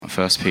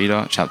1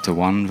 Peter chapter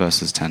 1,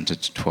 verses 10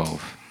 to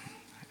 12.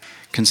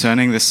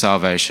 Concerning this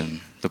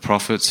salvation, the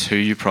prophets who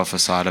you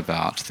prophesied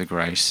about the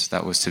grace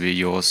that was to be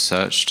yours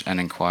searched and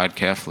inquired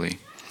carefully,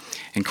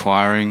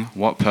 inquiring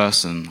what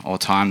person or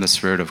time the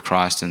Spirit of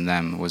Christ in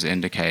them was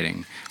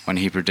indicating when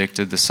he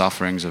predicted the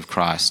sufferings of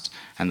Christ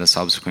and the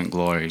subsequent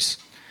glories.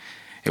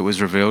 It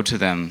was revealed to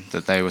them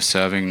that they were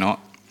serving not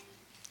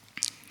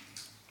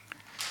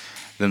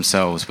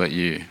themselves but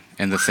you,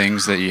 in the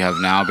things that you have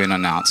now been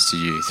announced to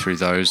you through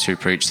those who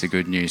preach the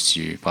good news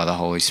to you by the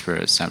Holy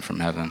Spirit sent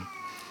from heaven,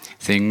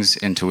 things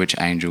into which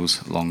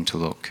angels long to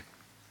look.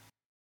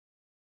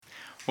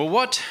 Well,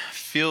 what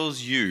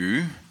fills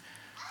you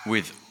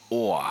with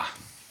awe?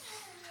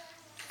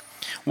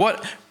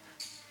 What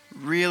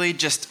really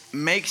just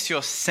makes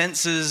your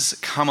senses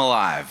come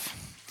alive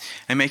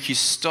and make you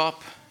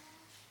stop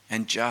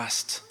and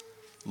just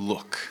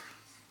look?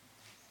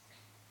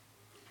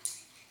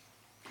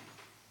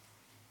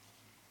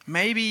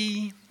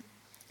 Maybe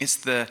it's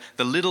the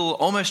little,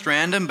 almost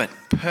random, but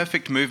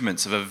perfect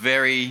movements of a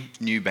very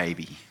new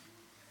baby.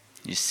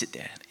 You sit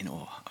there in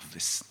awe of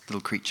this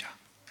little creature.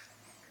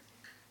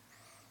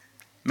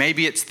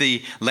 Maybe it's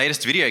the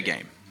latest video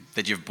game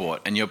that you've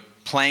bought and you're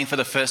playing for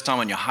the first time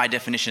on your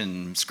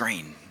high-definition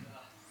screen.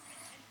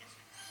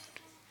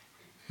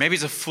 Maybe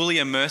it's a fully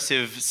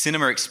immersive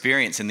cinema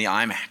experience in the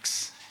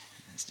IMAX.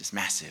 It's just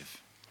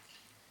massive.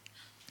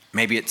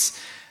 Maybe it's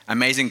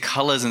amazing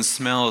colors and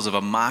smells of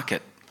a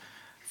market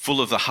full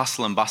of the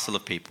hustle and bustle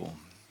of people.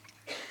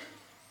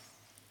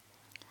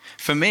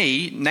 For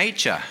me,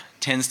 nature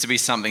tends to be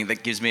something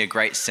that gives me a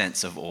great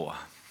sense of awe.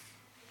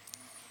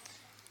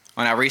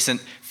 On our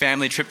recent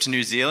family trip to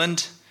New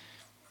Zealand,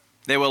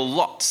 there were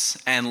lots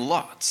and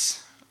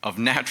lots of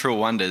natural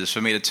wonders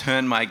for me to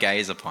turn my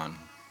gaze upon.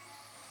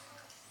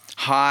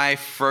 High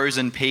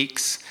frozen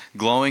peaks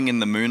glowing in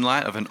the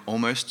moonlight of an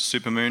almost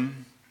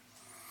supermoon,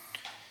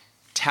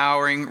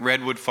 towering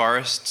redwood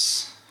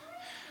forests,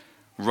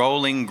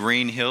 rolling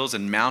green hills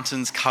and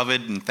mountains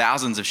covered in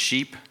thousands of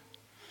sheep,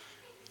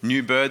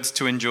 new birds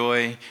to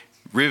enjoy,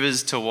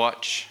 rivers to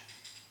watch,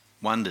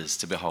 wonders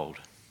to behold.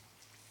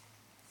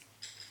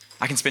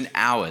 I can spend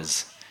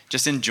hours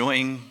just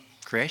enjoying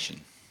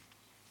creation.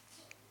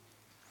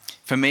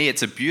 For me,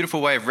 it's a beautiful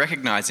way of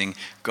recognizing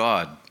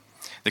God,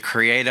 the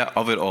creator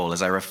of it all,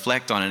 as I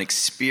reflect on and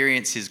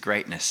experience his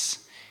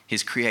greatness,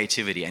 his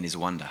creativity, and his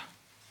wonder.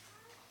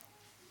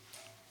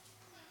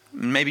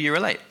 Maybe you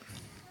relate.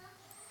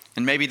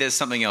 And maybe there's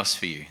something else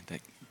for you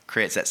that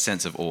creates that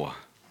sense of awe.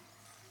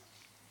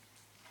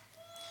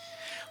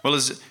 Well,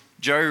 as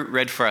Joe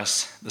read for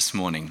us this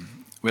morning,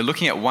 we're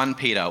looking at 1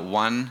 Peter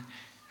 1,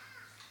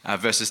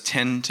 verses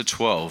 10 to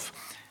 12.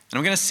 And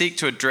I'm going to seek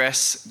to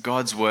address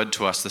God's word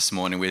to us this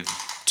morning with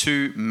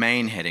two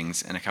main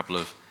headings and a couple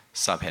of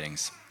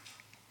subheadings.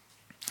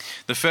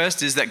 The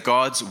first is that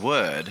God's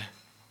word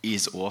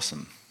is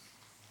awesome.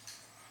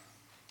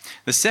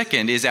 The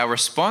second is our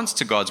response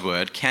to God's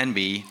word can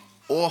be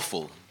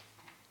awful.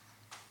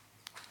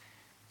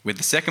 With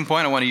the second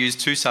point, I want to use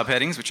two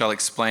subheadings, which I'll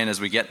explain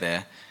as we get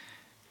there.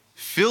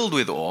 Filled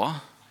with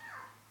awe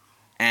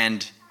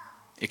and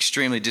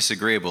extremely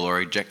disagreeable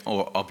or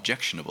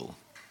objectionable.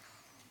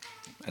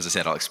 As I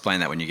said, I'll explain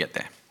that when you get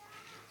there.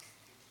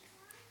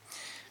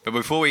 But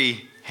before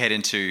we head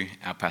into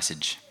our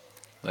passage,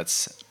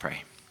 let's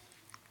pray.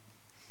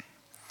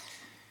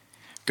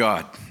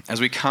 God, as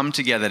we come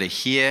together to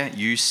hear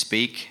you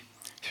speak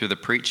through the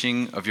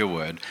preaching of your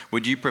word,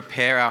 would you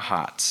prepare our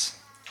hearts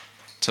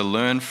to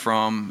learn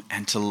from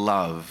and to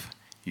love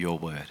your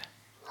word?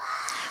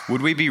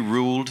 Would we be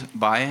ruled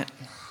by it,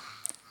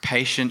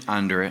 patient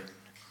under it,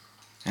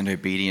 and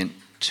obedient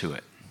to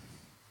it?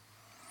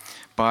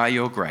 By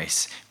your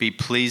grace, be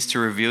pleased to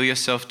reveal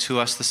yourself to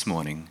us this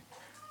morning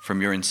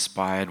from your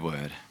inspired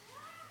word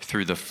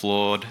through the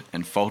flawed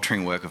and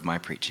faltering work of my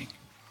preaching.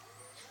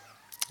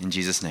 In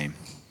Jesus' name,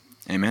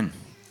 amen.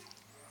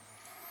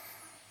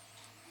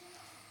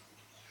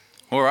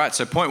 All right,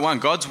 so point one,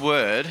 God's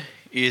word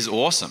is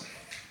awesome.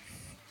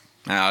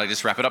 Now, I'll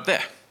just wrap it up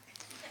there.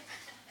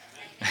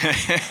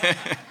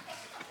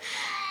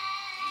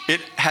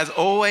 It has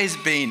always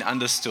been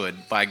understood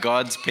by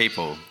God's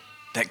people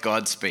that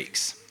God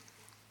speaks.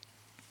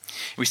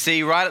 We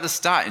see right at the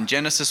start in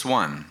Genesis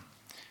 1,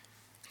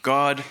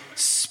 God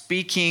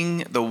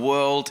speaking the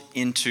world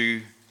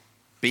into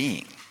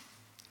being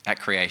at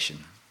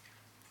creation.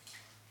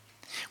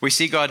 We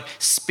see God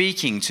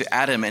speaking to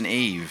Adam and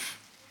Eve.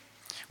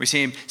 We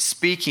see him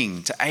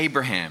speaking to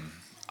Abraham,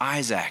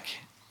 Isaac,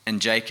 and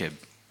Jacob,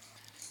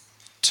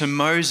 to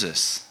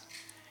Moses,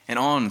 and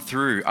on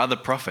through other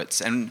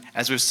prophets. And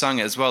as we've sung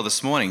as well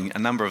this morning, a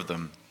number of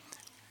them,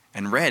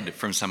 and read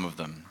from some of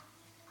them.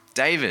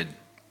 David.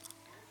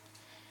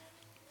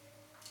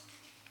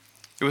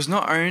 It was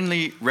not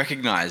only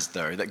recognized,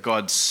 though, that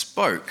God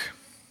spoke,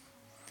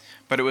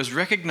 but it was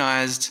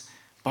recognized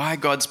by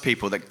God's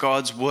people that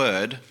God's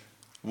word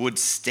would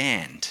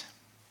stand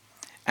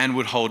and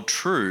would hold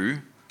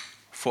true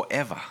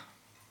forever.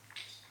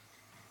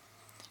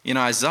 In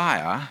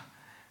Isaiah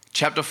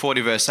Chapter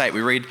 40, verse 8,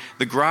 we read,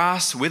 "The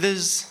grass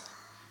withers,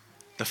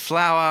 the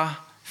flower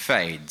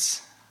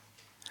fades,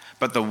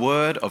 but the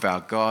word of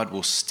our God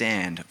will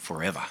stand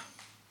forever."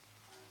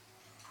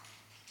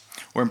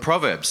 Or in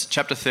Proverbs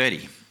chapter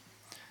 30,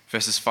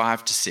 verses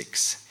 5 to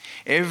 6,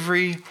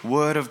 "Every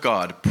word of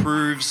God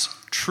proves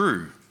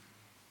true.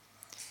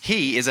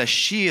 He is a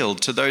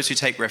shield to those who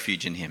take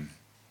refuge in him.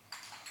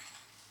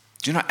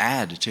 Do not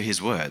add to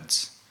his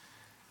words,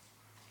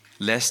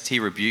 lest he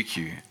rebuke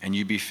you and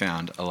you be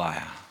found a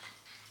liar."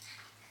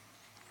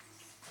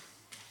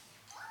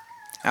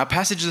 Our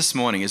passage this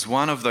morning is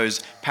one of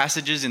those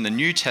passages in the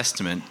New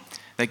Testament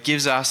that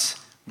gives us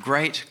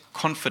great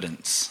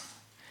confidence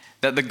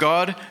that the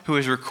God who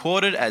is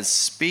recorded as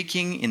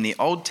speaking in the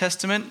Old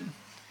Testament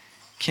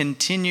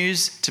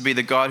continues to be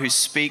the God who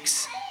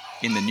speaks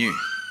in the New.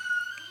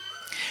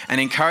 An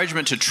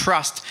encouragement to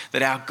trust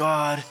that our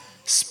God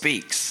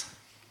speaks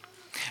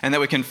and that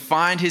we can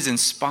find his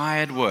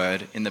inspired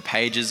word in the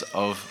pages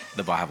of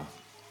the Bible.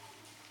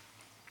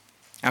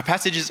 Our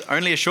passage is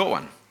only a short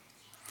one,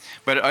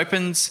 but it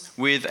opens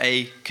with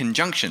a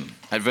conjunction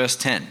at verse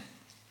 10.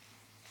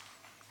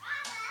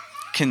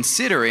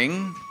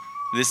 Considering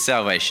this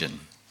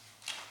salvation.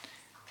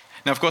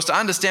 Now, of course, to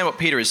understand what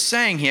Peter is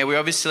saying here, we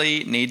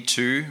obviously need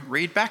to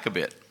read back a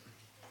bit.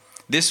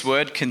 This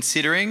word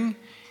considering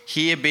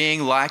here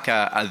being like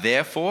a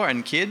therefore,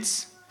 and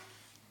kids,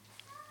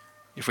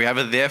 if we have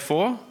a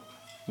therefore,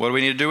 what do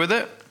we need to do with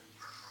it?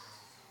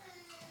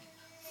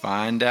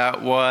 Find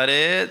out what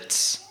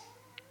it's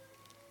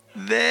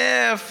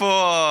there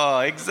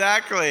for.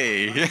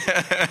 Exactly. It's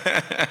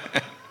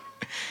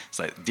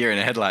like deer in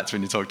the headlights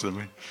when you talk to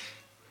them.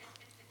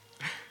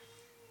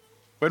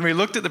 When we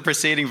looked at the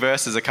preceding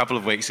verses a couple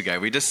of weeks ago,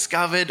 we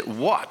discovered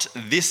what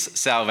this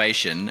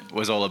salvation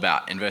was all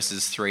about in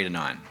verses 3 to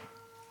 9.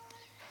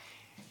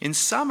 In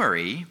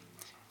summary,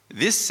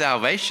 this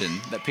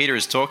salvation that Peter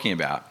is talking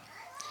about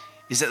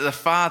is that the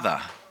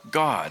Father,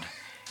 God,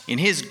 in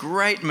his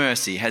great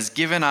mercy has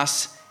given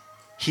us,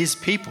 his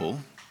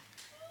people,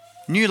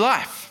 new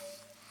life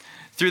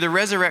through the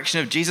resurrection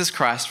of Jesus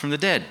Christ from the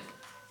dead.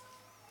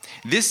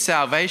 This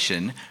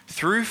salvation,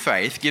 through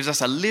faith, gives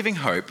us a living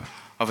hope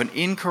of an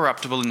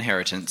incorruptible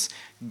inheritance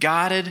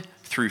guarded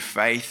through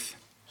faith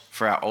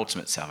for our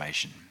ultimate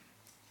salvation.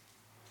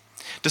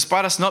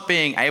 Despite us not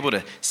being able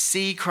to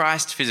see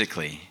Christ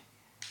physically,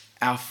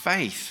 our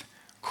faith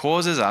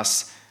causes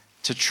us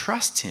to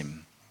trust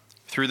him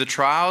through the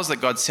trials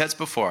that God sets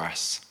before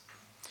us,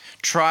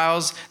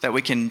 trials that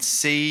we can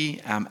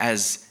see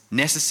as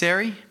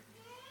necessary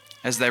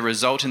as they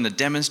result in the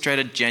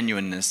demonstrated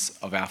genuineness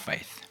of our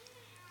faith.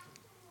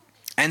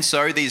 And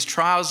so these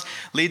trials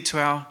lead to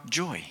our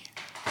joy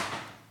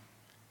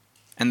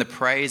and the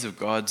praise of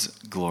God's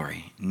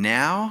glory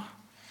now,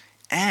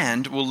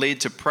 and will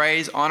lead to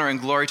praise, honor, and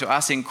glory to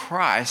us in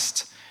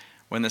Christ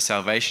when the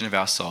salvation of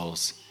our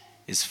souls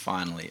is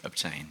finally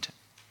obtained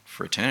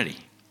for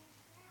eternity.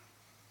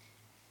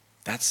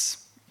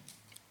 That's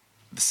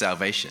the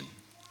salvation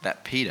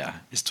that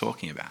Peter is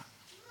talking about.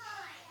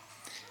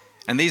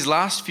 And these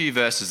last few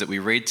verses that we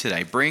read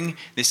today bring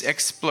this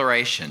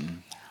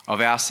exploration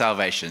of our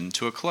salvation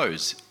to a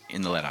close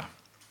in the letter.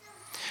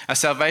 A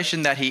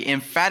salvation that he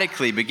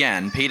emphatically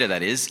began, Peter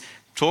that is,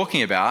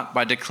 talking about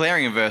by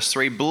declaring in verse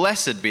 3,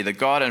 "Blessed be the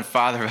God and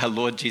Father of our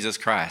Lord Jesus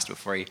Christ,"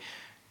 before he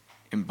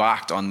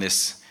embarked on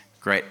this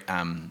great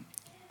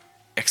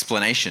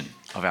explanation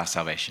of our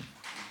salvation.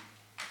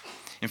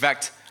 In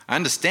fact, I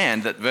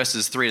understand that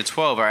verses 3 to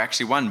 12 are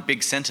actually one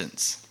big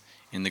sentence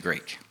in the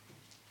Greek.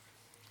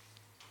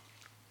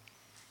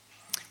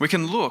 We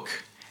can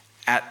look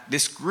at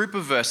this group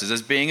of verses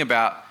as being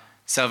about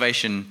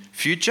salvation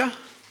future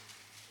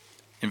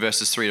in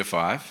verses 3 to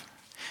 5,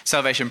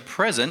 salvation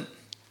present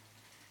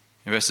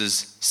in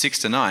verses 6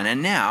 to 9,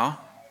 and now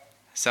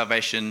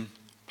salvation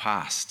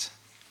past.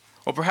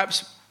 Or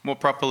perhaps more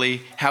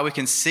properly, how we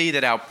can see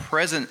that our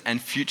present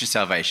and future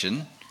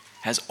salvation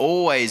has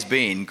always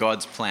been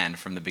God's plan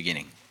from the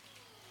beginning.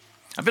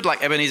 A bit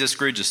like Ebenezer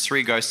Scrooge's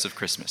three ghosts of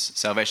Christmas: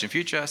 salvation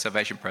future,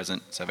 salvation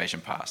present, salvation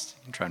past.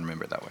 You can try and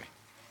remember it that way.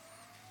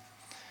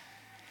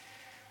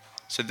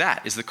 So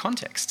that is the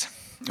context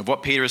of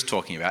what Peter is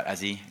talking about as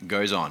he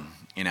goes on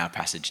in our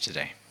passage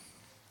today.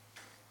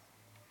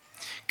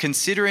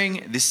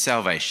 Considering this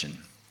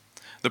salvation,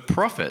 the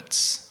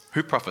prophets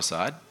who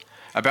prophesied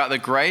about the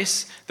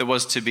grace that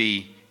was to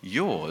be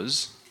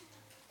yours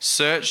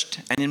searched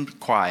and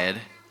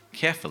inquired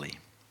carefully.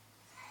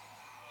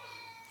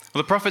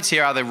 Well, the prophets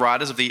here are the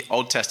writers of the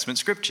Old Testament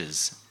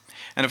scriptures.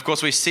 And of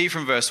course, we see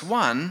from verse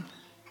 1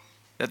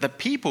 that the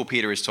people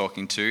Peter is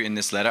talking to in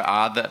this letter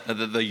are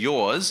the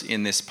yours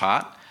in this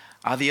part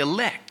are the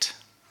elect,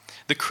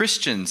 the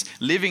Christians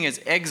living as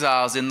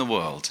exiles in the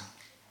world,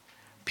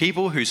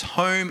 people whose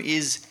home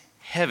is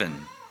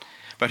heaven,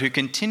 but who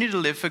continue to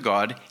live for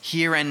God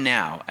here and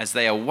now as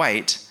they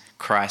await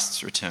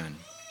Christ's return.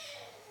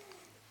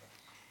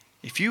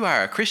 If you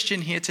are a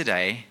Christian here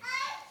today,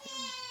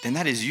 then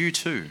that is you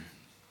too.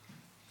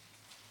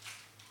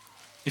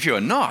 If you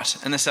are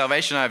not, and the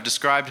salvation I have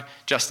described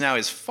just now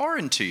is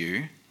foreign to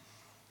you,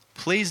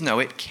 please know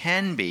it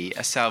can be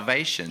a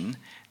salvation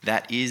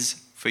that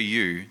is for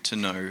you to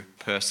know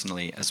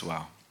personally as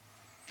well.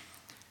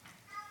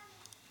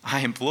 I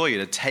implore you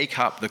to take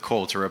up the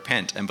call to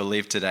repent and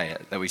believe today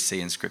that we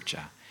see in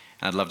Scripture.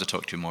 And I'd love to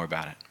talk to you more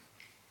about it.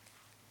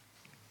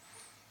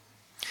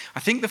 I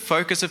think the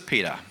focus of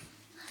Peter,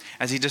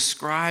 as he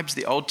describes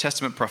the Old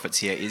Testament prophets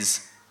here,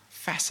 is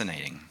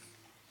fascinating.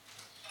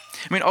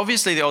 I mean,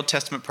 obviously the Old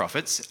Testament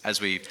prophets,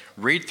 as we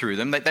read through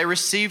them, they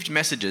received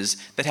messages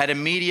that had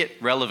immediate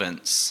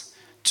relevance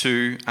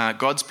to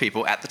God's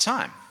people at the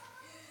time.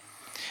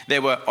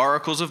 There were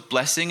oracles of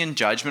blessing and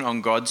judgment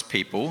on God's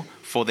people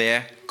for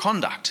their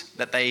conduct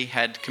that they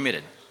had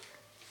committed.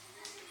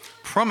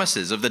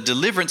 Promises of the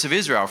deliverance of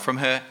Israel from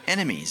her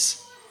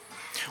enemies.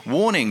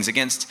 Warnings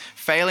against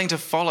failing to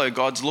follow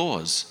God's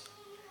laws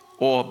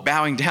or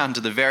bowing down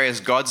to the various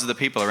gods of the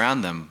people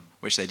around them,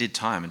 which they did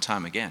time and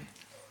time again.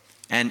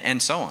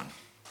 And so on.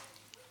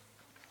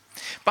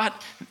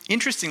 But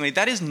interestingly,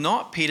 that is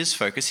not Peter's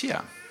focus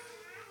here.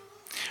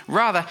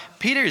 Rather,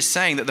 Peter is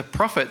saying that the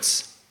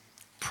prophets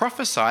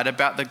prophesied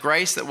about the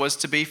grace that was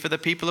to be for the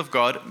people of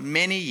God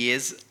many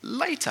years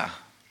later.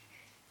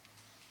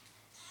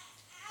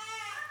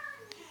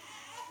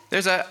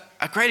 There's a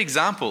great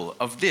example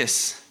of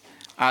this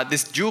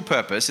dual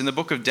purpose in the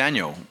book of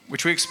Daniel,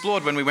 which we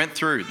explored when we went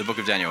through the book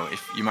of Daniel,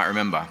 if you might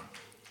remember.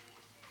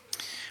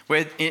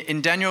 Where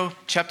in Daniel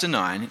chapter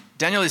 9,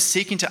 Daniel is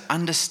seeking to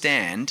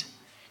understand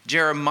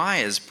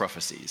Jeremiah's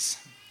prophecies,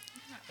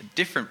 a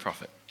different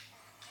prophet.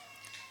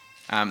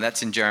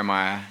 That's in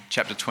Jeremiah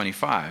chapter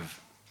 25.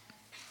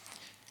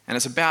 And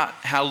it's about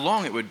how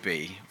long it would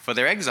be for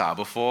their exile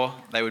before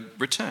they would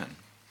return.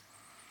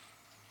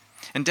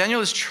 And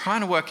Daniel is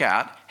trying to work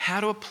out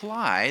how to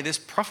apply this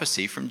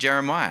prophecy from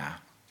Jeremiah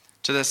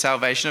to the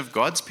salvation of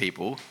God's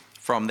people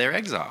from their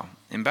exile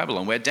in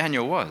Babylon, where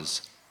Daniel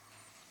was.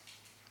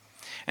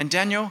 And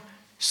Daniel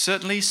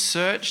certainly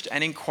searched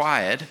and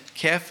inquired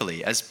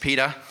carefully as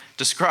Peter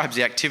describes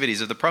the activities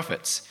of the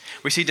prophets.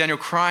 We see Daniel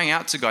crying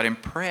out to God in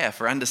prayer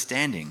for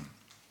understanding.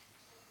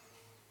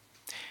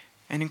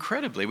 And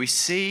incredibly, we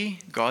see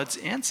God's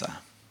answer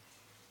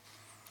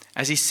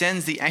as he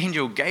sends the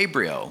angel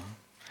Gabriel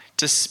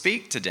to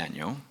speak to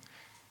Daniel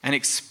and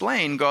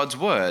explain God's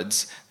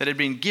words that had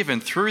been given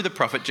through the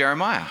prophet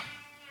Jeremiah.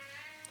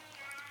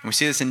 And we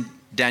see this in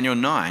Daniel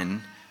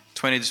 9,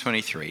 20 to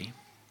 23.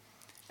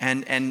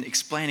 And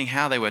explaining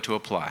how they were to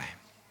apply.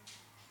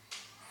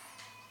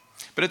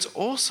 But it's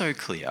also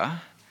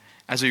clear,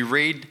 as we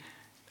read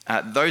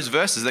those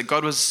verses, that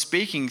God was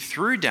speaking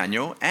through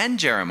Daniel and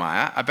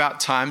Jeremiah about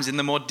times in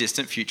the more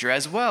distant future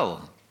as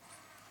well,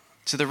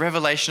 to the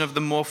revelation of the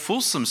more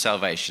fulsome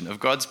salvation of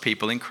God's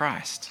people in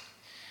Christ.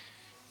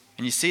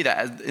 And you see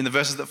that in the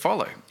verses that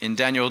follow, in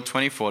Daniel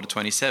 24 to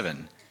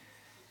 27,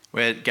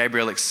 where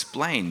Gabriel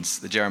explains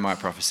the Jeremiah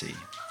prophecy.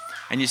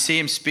 And you see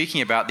him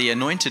speaking about the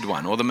anointed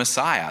one, or the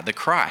Messiah, the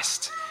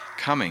Christ,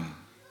 coming.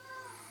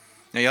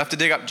 Now you'll have to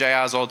dig up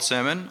JR's old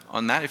sermon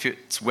on that if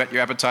it's whet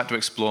your appetite to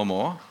explore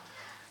more.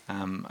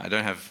 I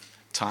don't have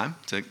time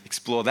to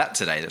explore that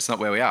today. That's not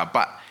where we are.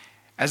 But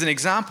as an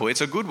example,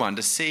 it's a good one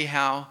to see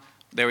how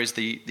there is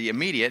the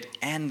immediate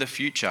and the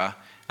future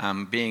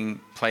being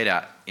played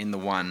out in the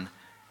one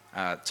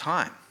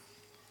time.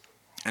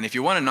 And if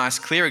you want a nice,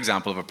 clear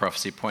example of a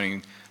prophecy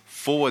pointing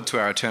forward to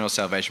our eternal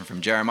salvation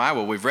from Jeremiah,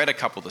 well, we've read a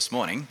couple this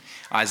morning.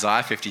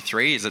 Isaiah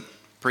 53, is it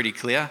pretty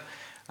clear?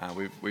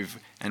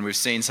 We've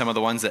seen some of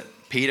the ones that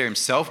Peter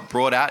himself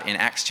brought out in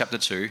Acts chapter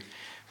 2.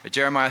 But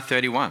Jeremiah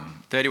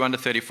 31 to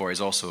 34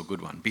 is also a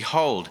good one.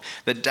 Behold,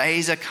 the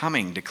days are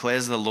coming,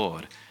 declares the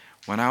Lord,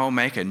 when I will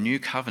make a new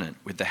covenant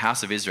with the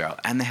house of Israel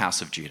and the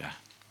house of Judah.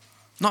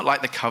 Not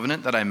like the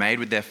covenant that I made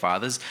with their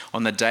fathers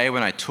on the day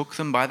when I took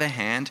them by the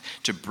hand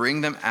to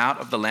bring them out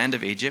of the land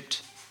of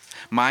Egypt.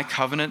 My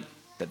covenant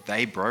that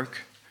they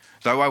broke,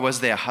 though I was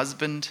their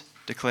husband,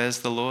 declares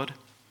the Lord.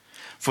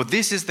 For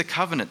this is the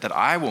covenant that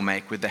I will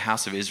make with the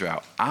house of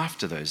Israel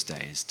after those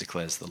days,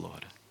 declares the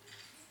Lord.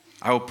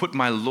 I will put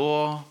my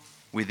law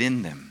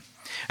within them,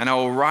 and I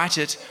will write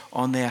it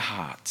on their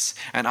hearts,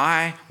 and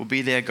I will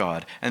be their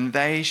God, and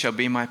they shall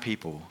be my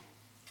people.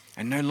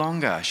 And no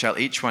longer shall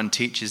each one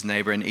teach his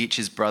neighbor and each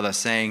his brother,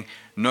 saying,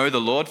 Know the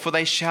Lord, for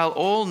they shall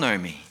all know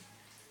me,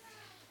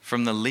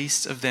 from the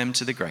least of them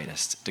to the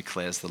greatest,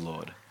 declares the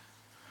Lord.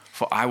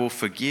 For I will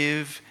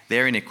forgive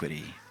their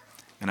iniquity,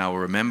 and I will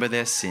remember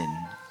their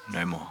sin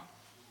no more.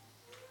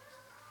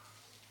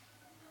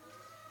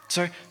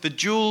 So the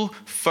dual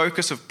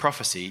focus of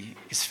prophecy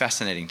is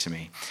fascinating to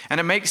me. And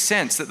it makes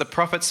sense that the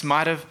prophets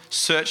might have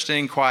searched and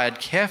inquired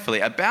carefully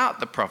about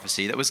the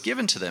prophecy that was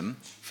given to them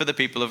for the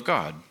people of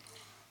God.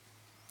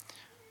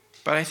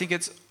 But I think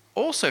it's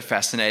also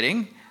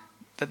fascinating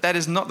that that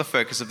is not the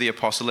focus of the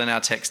apostle in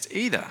our text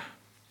either.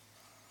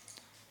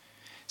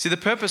 See, the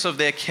purpose of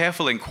their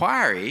careful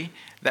inquiry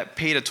that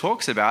Peter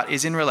talks about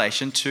is in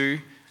relation to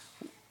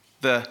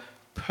the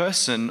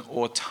person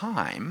or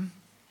time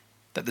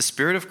that the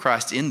Spirit of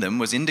Christ in them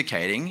was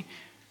indicating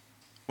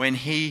when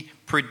he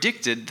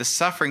predicted the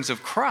sufferings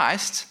of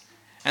Christ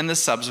and the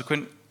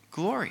subsequent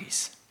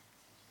glories.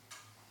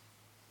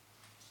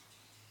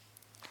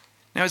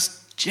 Now,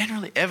 it's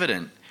generally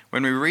evident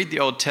when we read the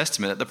Old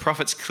Testament that the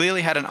prophets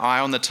clearly had an eye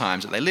on the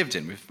times that they lived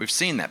in. We've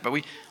seen that, but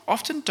we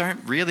often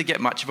don't really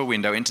get much of a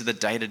window into the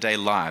day-to-day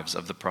lives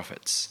of the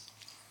prophets.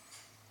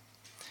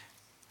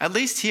 At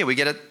least here we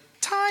get a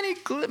tiny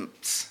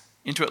glimpse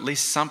into at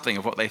least something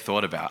of what they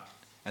thought about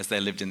as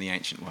they lived in the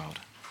ancient world.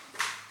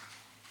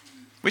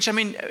 Which, I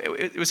mean,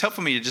 it was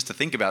helpful for me just to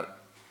think about.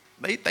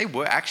 They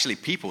were actually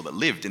people that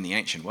lived in the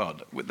ancient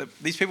world.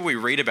 These people we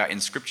read about in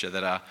Scripture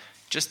that are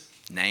just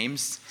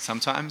names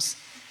sometimes,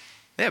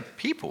 they're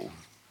people.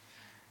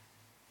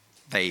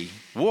 They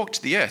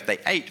walked the earth, they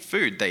ate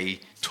food, they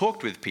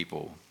talked with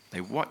people,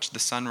 they watched the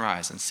sun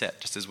rise and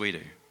set just as we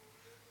do.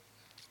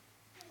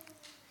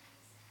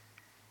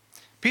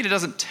 Peter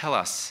doesn't tell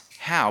us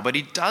how, but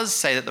he does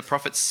say that the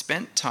prophets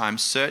spent time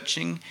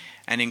searching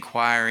and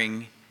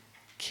inquiring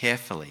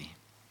carefully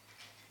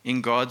in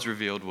God's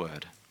revealed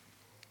word,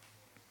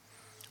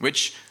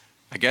 which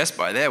I guess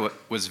by there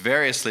was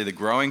variously the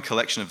growing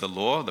collection of the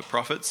law, the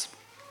prophets,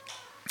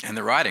 and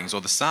the writings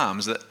or the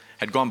Psalms that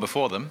had gone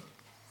before them,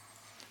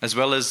 as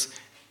well as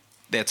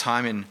their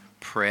time in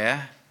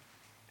prayer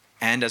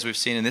and, as we've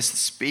seen in this,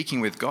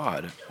 speaking with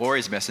God or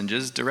his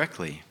messengers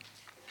directly.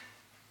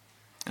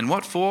 And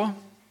what for?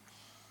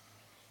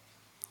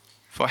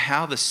 For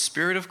how the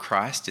Spirit of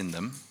Christ in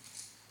them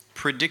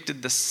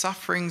predicted the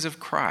sufferings of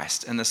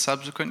Christ and the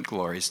subsequent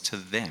glories to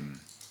them.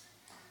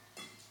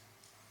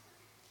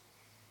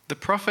 The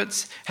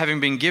prophets, having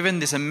been given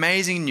this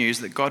amazing news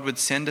that God would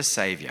send a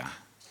Saviour,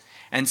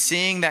 and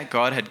seeing that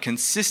God had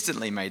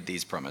consistently made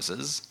these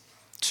promises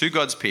to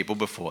God's people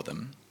before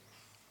them,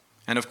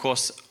 and of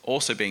course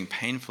also being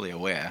painfully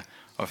aware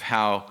of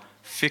how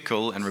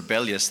fickle and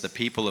rebellious the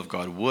people of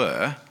God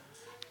were,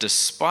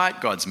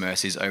 despite God's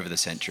mercies over the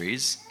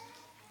centuries,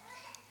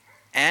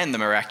 and the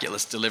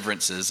miraculous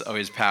deliverances of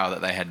his power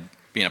that they had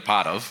been a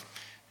part of.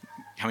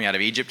 Coming out of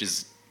Egypt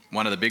is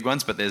one of the big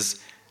ones, but there's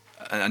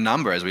a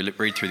number as we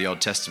read through the Old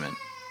Testament.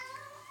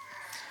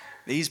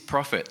 These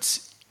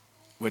prophets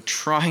were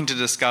trying to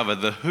discover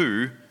the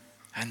who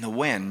and the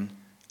when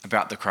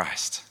about the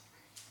Christ.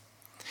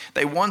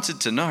 They wanted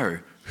to know,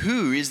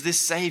 who is this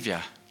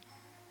Saviour?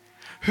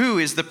 Who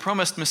is the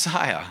promised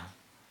Messiah?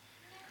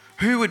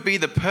 Who would be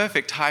the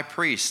perfect high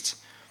priest?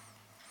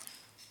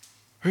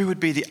 Who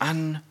would be the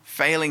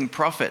unfailing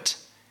prophet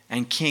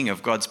and king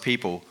of God's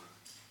people?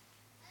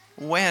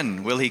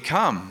 When will he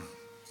come?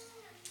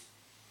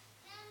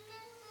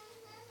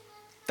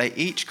 They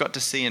each got to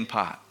see in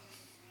part,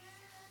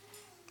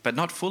 but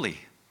not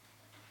fully.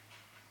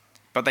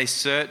 But they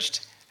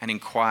searched and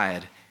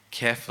inquired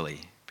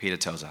carefully, Peter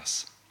tells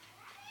us.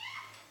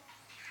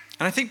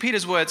 And I think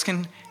Peter's words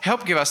can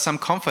help give us some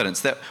confidence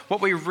that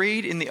what we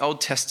read in the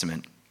Old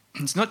Testament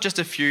is not just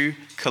a few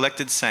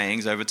collected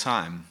sayings over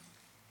time,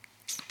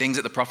 things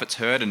that the prophets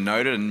heard and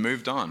noted and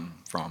moved on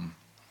from.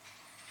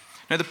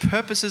 No, the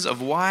purposes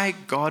of why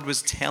God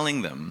was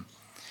telling them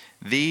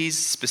these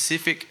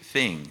specific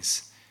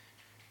things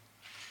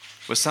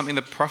was something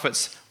the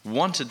prophets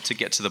wanted to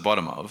get to the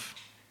bottom of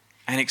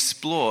and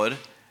explored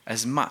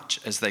as much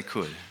as they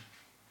could.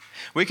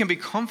 We can be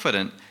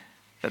confident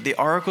that the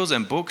oracles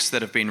and books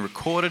that have been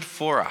recorded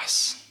for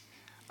us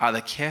are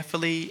the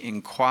carefully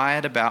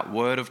inquired about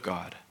Word of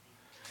God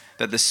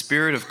that the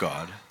Spirit of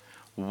God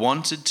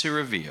wanted to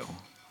reveal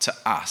to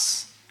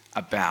us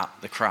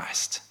about the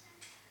Christ.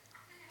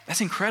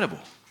 That's incredible.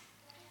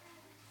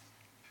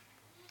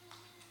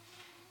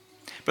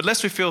 But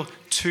lest we feel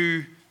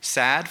too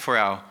sad for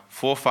our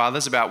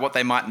forefathers about what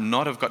they might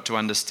not have got to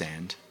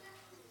understand,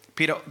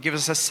 Peter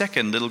gives us a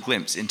second little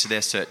glimpse into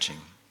their searching.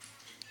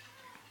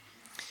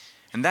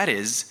 And that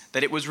is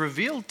that it was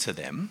revealed to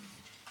them,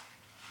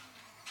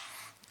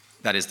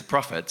 that is the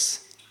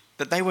prophets,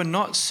 that they were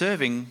not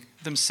serving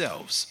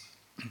themselves,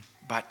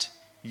 but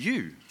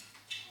you,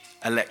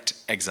 elect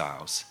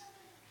exiles,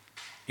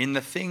 in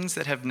the things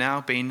that have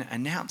now been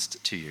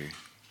announced to you.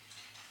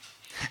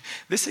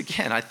 This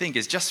again, I think,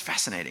 is just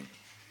fascinating.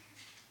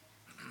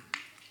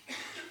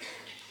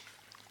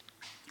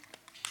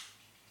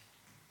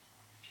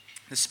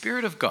 The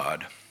Spirit of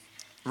God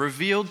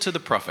revealed to the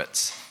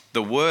prophets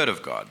the Word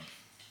of God.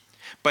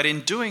 But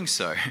in doing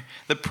so,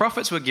 the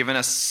prophets were given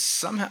us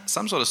some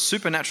sort of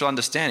supernatural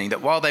understanding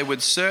that while they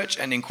would search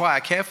and inquire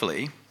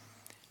carefully,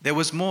 there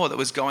was more that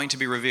was going to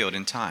be revealed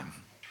in time.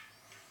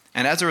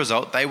 And as a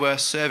result, they were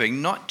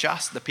serving not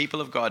just the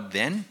people of God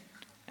then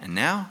and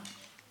now,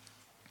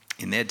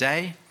 in their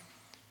day,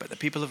 but the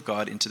people of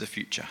God into the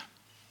future.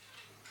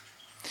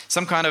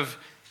 Some kind of,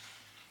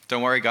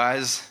 don't worry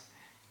guys,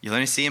 you'll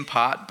only see in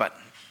part, but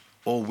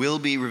all will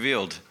be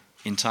revealed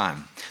in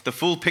time. The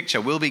full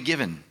picture will be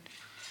given.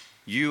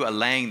 You are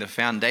laying the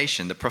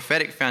foundation, the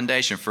prophetic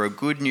foundation for a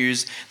good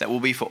news that will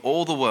be for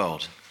all the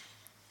world,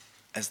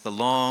 as the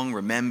long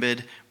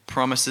remembered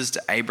promises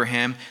to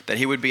Abraham that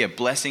he would be a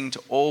blessing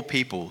to all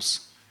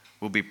peoples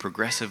will be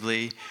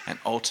progressively and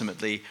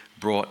ultimately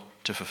brought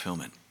to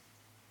fulfillment.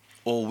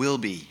 or will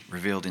be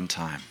revealed in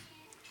time.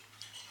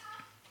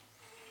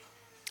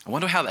 I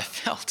wonder how that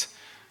felt.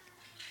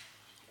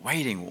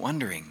 Waiting,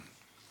 wondering.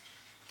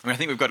 I mean, I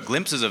think we've got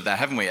glimpses of that,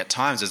 haven't we, at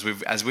times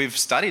as we've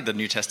studied the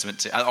New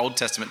Testament, Old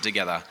Testament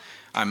together.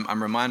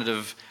 I'm reminded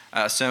of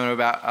a sermon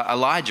about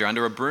Elijah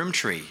under a broom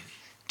tree,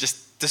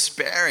 just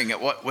despairing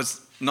at what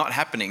was not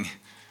happening.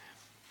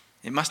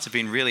 It must have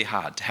been really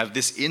hard to have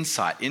this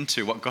insight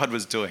into what God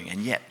was doing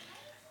and yet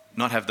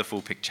not have the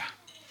full picture.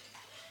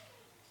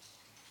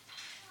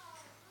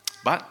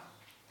 But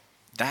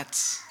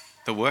that's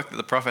the work that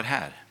the prophet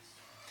had.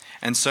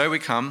 And so we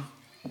come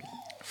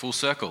full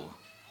circle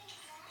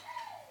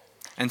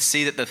and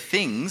see that the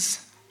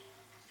things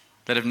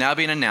that have now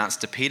been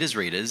announced to Peter's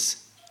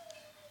readers,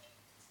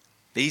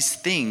 these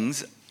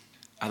things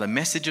are the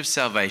message of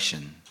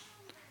salvation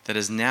that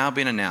has now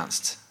been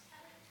announced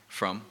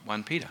from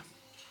 1 Peter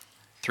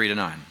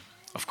 3-9.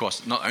 Of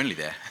course, not only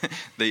there.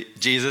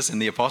 Jesus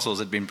and the apostles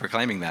had been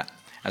proclaiming that,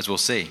 as we'll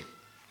see.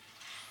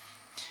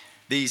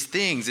 These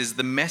things is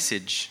the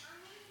message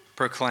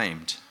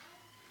proclaimed.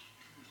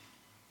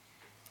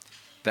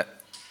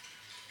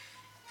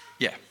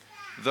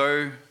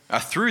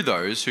 Through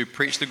those who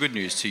preach the good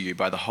news to you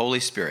by the Holy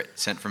Spirit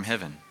sent from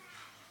heaven.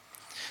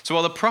 So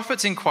while the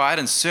prophets inquired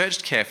and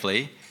searched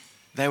carefully,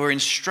 they were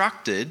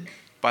instructed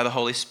by the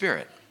Holy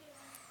Spirit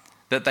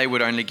that they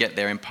would only get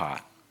there in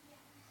part,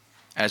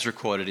 as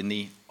recorded in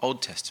the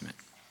Old Testament.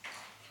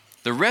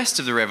 The rest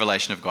of the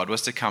revelation of God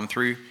was to come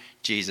through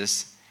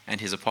Jesus and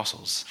his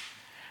apostles,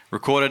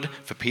 recorded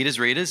for Peter's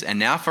readers and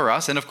now for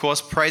us, and of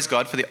course, praise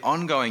God for the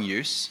ongoing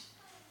use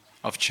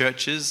of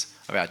churches,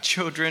 of our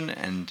children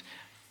and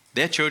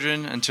their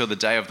children until the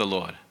day of the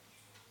Lord.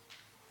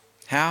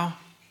 How?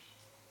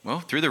 Well,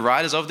 through the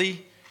writers of the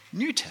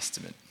New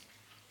Testament.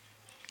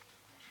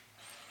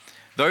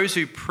 Those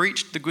who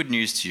preached the good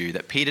news to you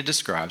that Peter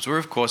describes were,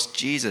 of course,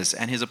 Jesus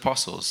and his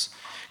apostles,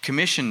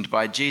 commissioned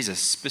by Jesus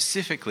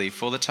specifically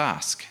for the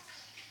task.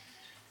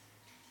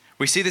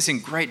 We see this in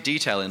great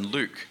detail in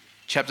Luke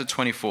chapter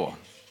 24,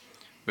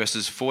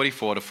 verses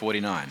 44 to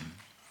 49.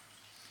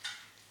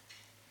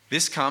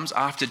 This comes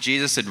after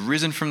Jesus had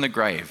risen from the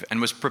grave and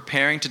was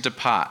preparing to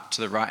depart to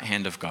the right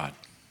hand of God.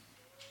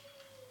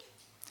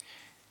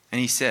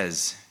 And he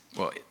says,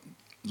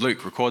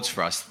 Luke records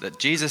for us that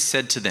Jesus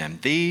said to them,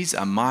 "These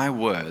are my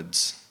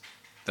words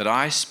that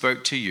I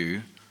spoke to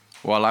you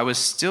while I was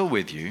still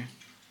with you,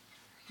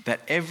 that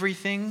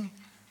everything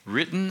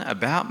written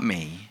about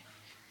me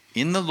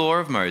in the law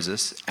of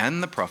Moses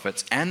and the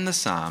prophets and the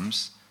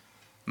Psalms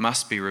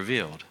must be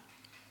revealed."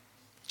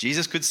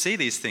 Jesus could see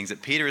these things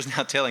that Peter is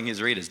now telling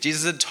his readers.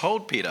 Jesus had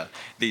told Peter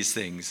these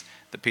things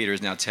that Peter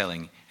is now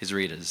telling his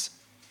readers.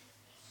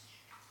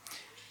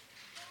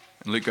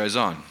 And Luke goes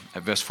on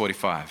at verse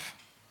 45.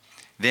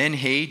 Then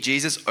he,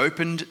 Jesus,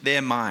 opened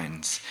their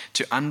minds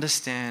to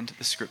understand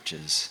the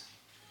scriptures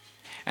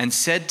and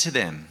said to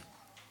them,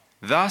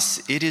 "Thus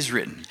it is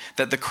written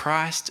that the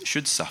Christ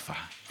should suffer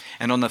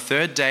and on the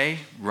third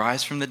day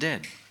rise from the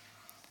dead,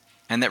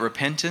 and that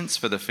repentance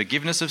for the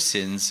forgiveness of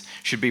sins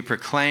should be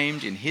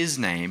proclaimed in his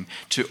name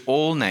to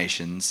all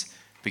nations,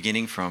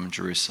 beginning from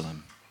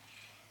Jerusalem.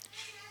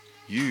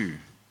 You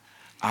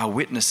are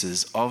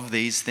witnesses of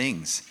these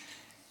things,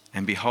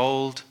 and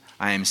behold,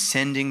 I am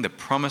sending the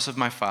promise of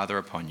my Father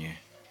upon you.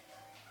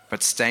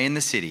 But stay in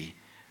the city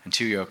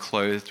until you are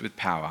clothed with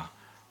power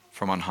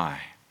from on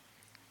high."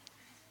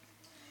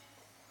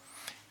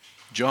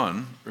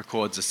 John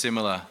records a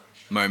similar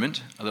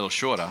moment, a little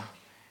shorter,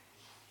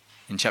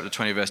 in chapter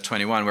 20, verse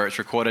 21, where it's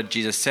recorded,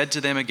 Jesus said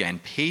to them again,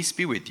 "Peace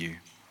be with you.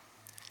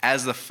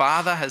 As the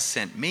Father has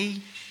sent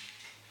me,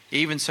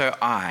 even so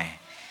I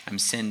am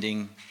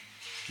sending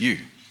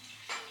you."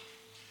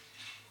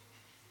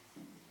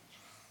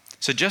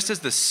 So just as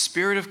the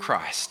Spirit of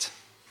Christ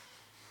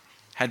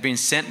had been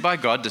sent by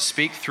God to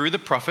speak through the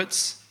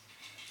prophets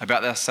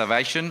about the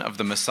salvation of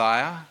the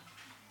Messiah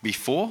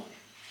before,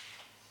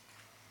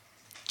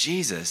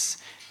 Jesus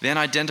then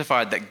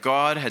identified that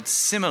God had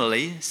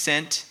similarly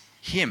sent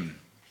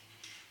him,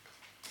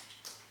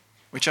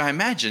 which I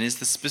imagine is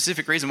the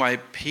specific reason why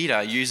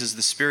Peter uses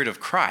the Spirit of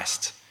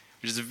Christ,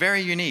 which is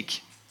very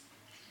unique.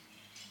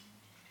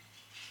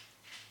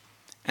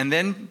 And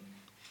then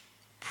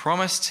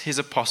promised his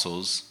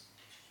apostles,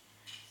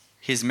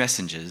 his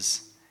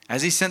messengers,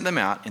 as he sent them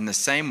out in the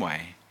same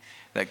way,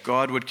 that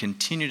God would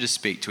continue to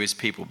speak to his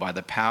people by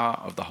the power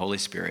of the Holy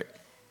Spirit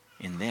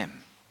in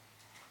them.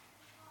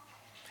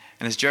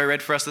 And as Joe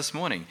read for us this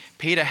morning,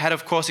 Peter had,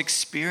 of course,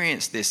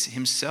 experienced this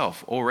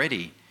himself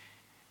already,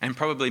 and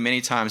probably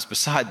many times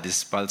beside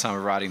this by the time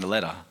of writing the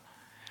letter.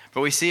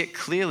 But we see it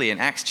clearly in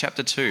Acts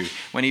chapter 2,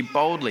 when he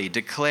boldly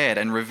declared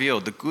and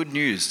revealed the good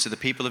news to the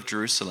people of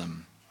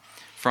Jerusalem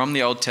from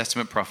the Old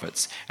Testament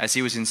prophets, as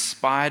he was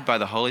inspired by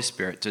the Holy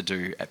Spirit to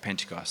do at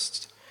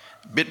Pentecost.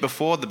 A bit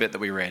before the bit that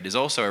we read is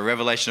also a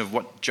revelation of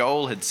what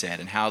Joel had said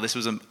and how this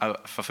was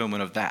a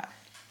fulfillment of that.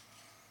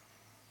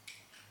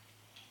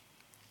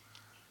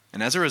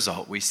 And as a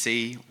result, we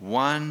see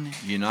one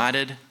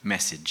united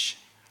message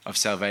of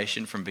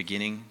salvation from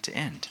beginning to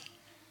end.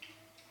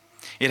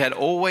 It had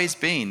always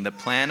been the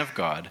plan of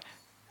God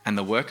and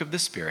the work of the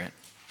Spirit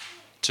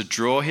to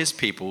draw his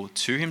people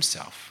to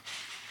himself,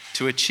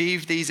 to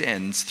achieve these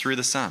ends through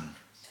the Son,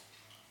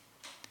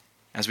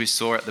 as we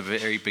saw at the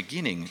very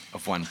beginning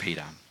of 1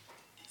 Peter,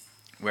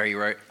 where he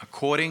wrote,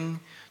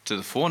 according to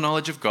the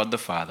foreknowledge of God the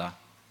Father,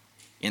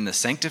 in the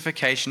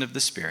sanctification of the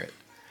Spirit,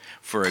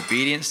 for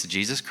obedience to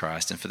Jesus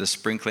Christ and for the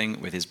sprinkling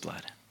with his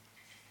blood.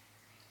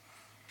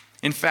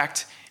 In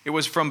fact, it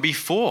was from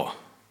before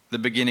the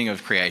beginning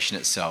of creation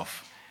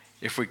itself.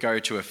 If we go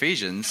to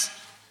Ephesians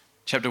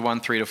chapter 1,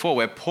 3-4,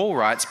 where Paul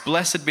writes,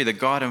 blessed be the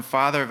God and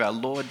Father of our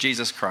Lord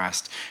Jesus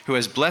Christ, who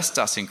has blessed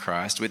us in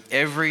Christ with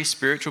every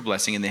spiritual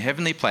blessing in the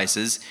heavenly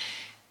places,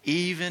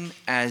 even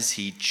as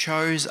he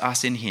chose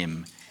us in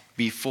him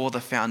before the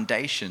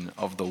foundation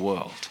of the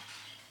world,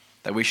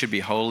 that we should be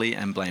holy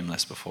and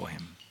blameless before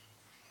him.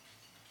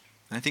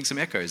 And I think some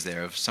echoes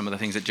there of some of the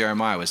things that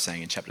Jeremiah was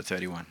saying in chapter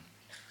 31.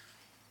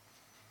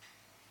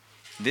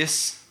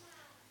 This,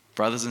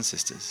 brothers and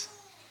sisters,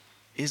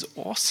 is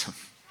awesome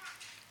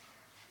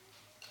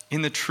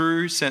in the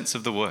true sense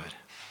of the word.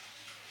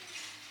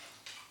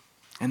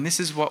 And this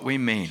is what we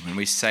mean when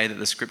we say that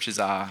the scriptures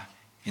are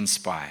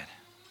inspired.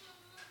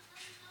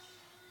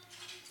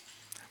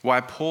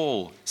 Why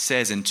Paul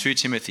says in 2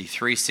 Timothy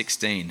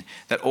 3:16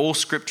 that all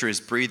scripture is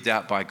breathed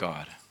out by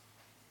God.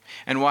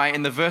 And why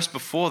in the verse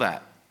before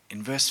that,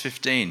 in verse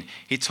 15,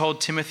 he told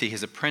Timothy,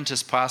 his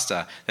apprentice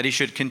pastor, that he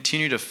should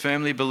continue to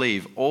firmly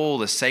believe all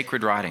the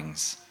sacred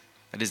writings,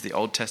 that is the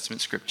Old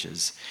Testament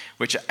scriptures,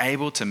 which are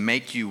able to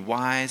make you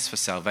wise for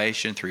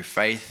salvation through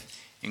faith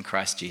in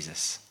Christ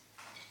Jesus.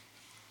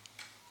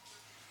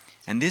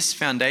 And this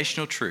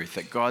foundational truth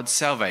that God's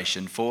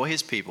salvation for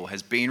his people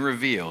has been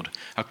revealed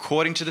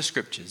according to the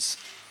scriptures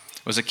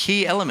was a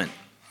key element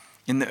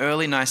in the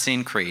early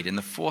Nicene Creed in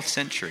the 4th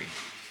century,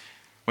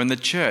 when the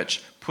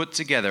church put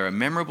together a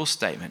memorable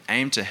statement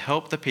aimed to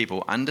help the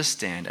people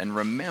understand and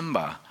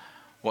remember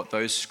what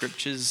those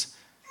scriptures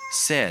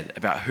said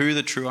about who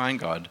the true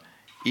God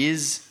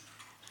is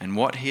and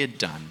what he had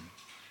done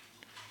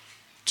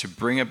to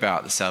bring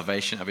about the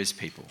salvation of his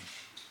people.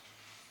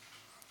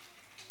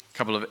 A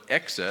couple of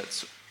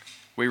excerpts,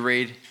 we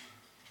read,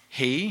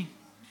 he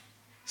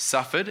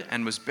suffered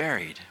and was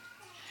buried,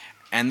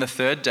 and the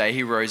third day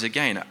he rose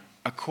again,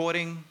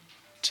 according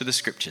to the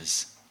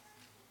scriptures.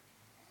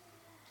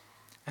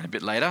 And a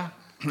bit later,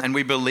 and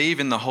we believe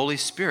in the Holy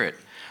Spirit,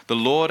 the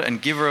Lord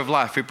and giver of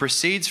life, who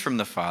proceeds from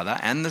the Father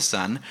and the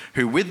Son,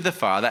 who with the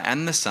Father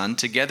and the Son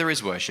together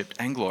is worshipped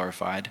and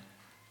glorified,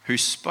 who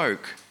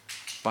spoke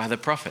by the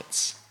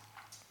prophets.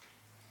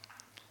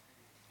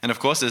 And of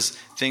course, as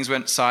things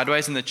went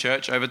sideways in the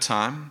church over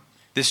time,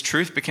 this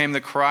truth became the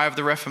cry of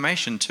the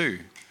Reformation too,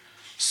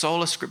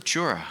 sola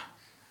scriptura.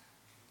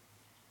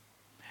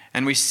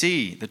 And we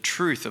see the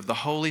truth of the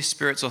Holy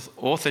Spirit's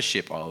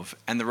authorship of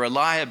and the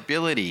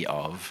reliability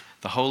of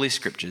the Holy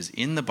Scriptures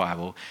in the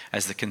Bible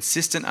as the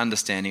consistent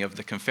understanding of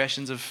the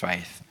confessions of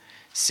faith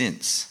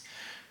since.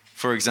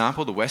 For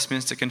example, the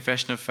Westminster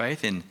Confession of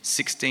Faith in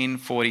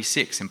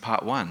 1646 in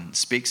Part 1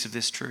 speaks of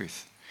this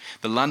truth.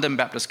 The London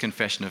Baptist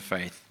Confession of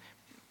Faith,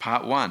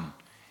 Part 1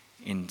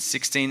 in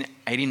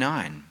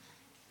 1689.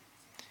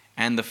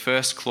 And the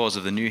first clause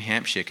of the New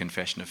Hampshire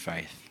Confession of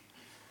Faith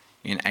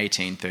in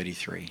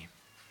 1833.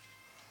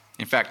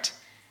 In fact,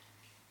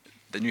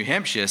 the New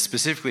Hampshire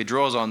specifically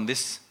draws on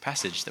this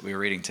passage that we were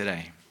reading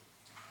today.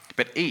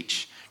 But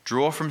each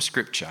draw from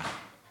Scripture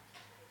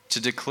to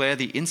declare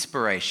the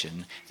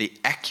inspiration, the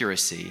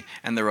accuracy,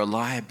 and the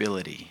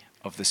reliability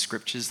of the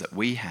Scriptures that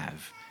we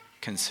have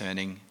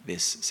concerning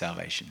this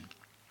salvation.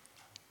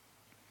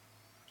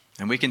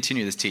 And we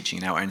continue this teaching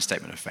in our own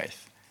statement of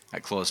faith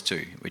at clause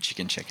 2, which you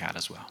can check out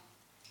as well.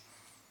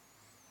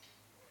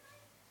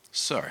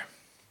 So,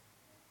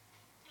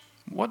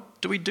 what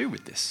do we do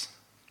with this?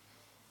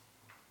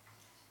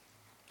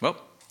 Well,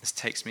 this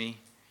takes me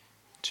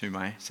to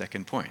my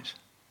second point,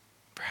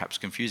 perhaps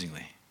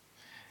confusingly.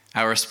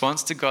 Our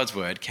response to God's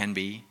word can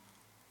be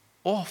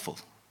awful.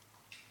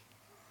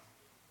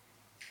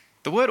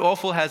 The word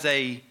awful has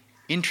an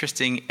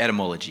interesting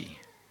etymology.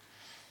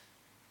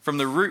 From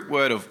the root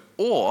word of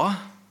awe,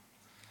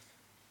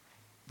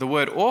 the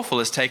word awful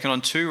is taken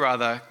on two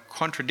rather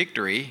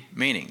contradictory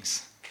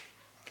meanings.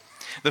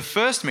 The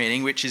first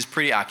meaning, which is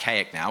pretty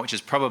archaic now, which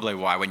is probably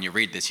why when you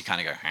read this you kind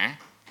of go, huh?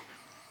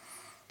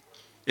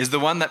 Is the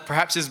one that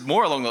perhaps is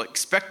more along the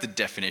expected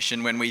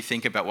definition when we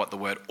think about what the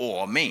word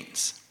awe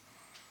means.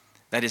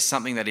 That is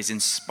something that is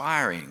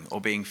inspiring or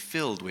being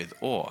filled with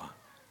awe.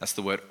 That's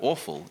the word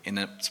awful in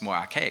its more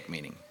archaic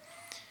meaning.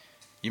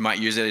 You might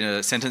use it in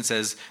a sentence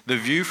as, the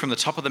view from the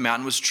top of the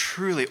mountain was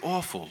truly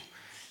awful.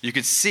 You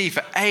could see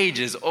for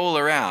ages all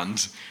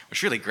around.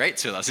 It's really great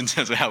to us in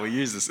terms of how we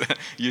use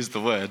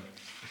the word.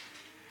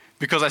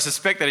 Because I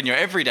suspect that in your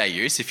everyday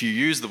use, if you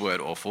use the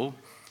word awful,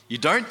 you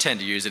don't tend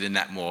to use it in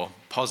that more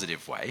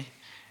positive way,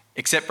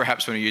 except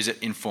perhaps when we use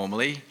it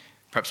informally,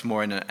 perhaps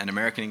more in an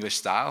American English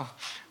style,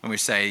 when we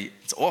say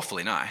it's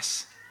awfully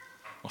nice,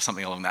 or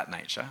something along that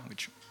nature,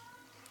 which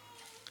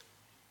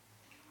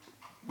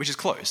is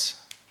close.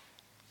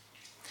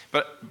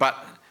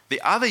 But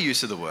the other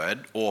use of the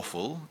word,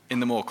 awful, in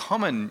the more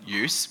common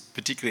use,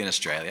 particularly in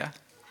Australia,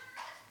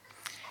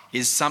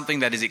 is something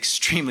that is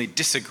extremely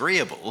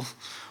disagreeable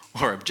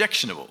or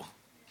objectionable,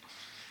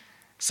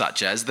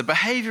 such as the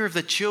behaviour of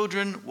the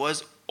children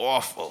was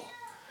awful.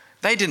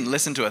 They didn't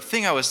listen to a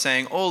thing I was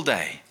saying all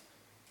day.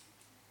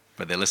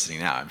 But they're listening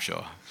now, I'm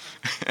sure.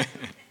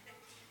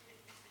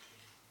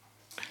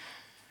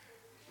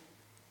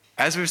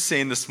 As we've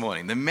seen this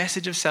morning, the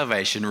message of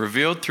salvation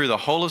revealed through the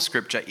whole of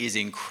Scripture is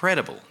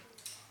incredible.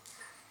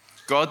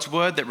 God's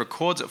word that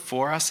records it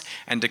for us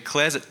and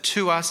declares it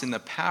to us in the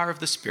power of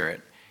the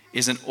Spirit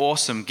is an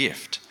awesome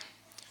gift.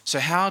 So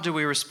how do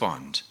we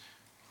respond?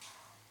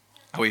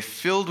 Are we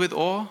filled with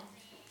awe?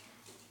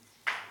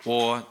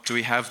 Or do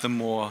we have the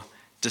more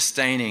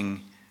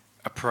disdaining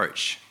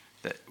approach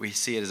that we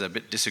see it as a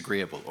bit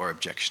disagreeable or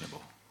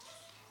objectionable?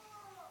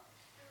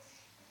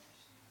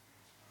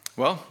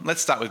 Well,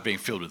 let's start with being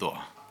filled with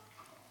awe.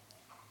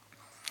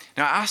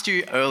 Now, I asked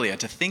you earlier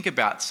to think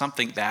about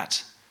something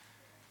that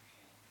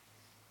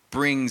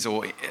brings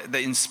or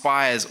that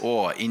inspires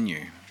awe in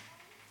you.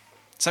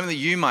 Something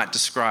that you might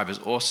describe as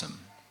awesome.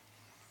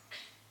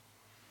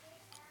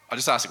 I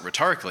just asked it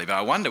rhetorically, but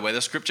I wonder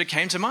whether Scripture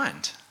came to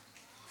mind.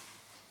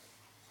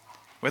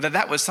 Whether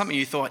that was something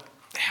you thought,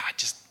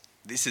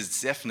 this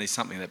is definitely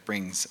something that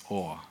brings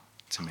awe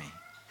to me.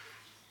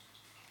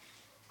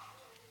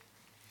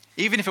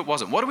 Even if it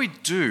wasn't, what do we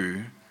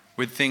do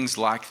with things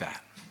like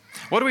that?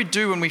 What do we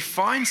do when we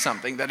find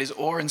something that is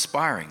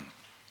awe-inspiring?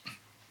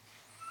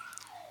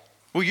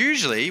 Well,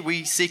 usually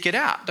we seek it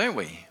out, don't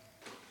we?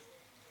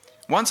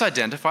 Once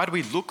identified,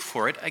 we look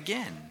for it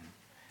again.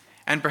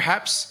 And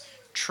perhaps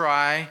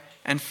try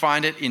and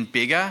find it in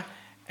bigger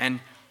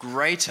and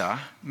greater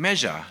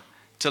measure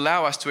to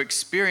allow us to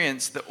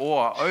experience the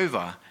awe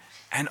over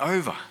and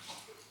over.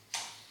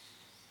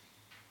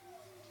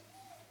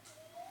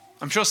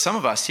 I'm sure some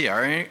of us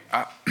here,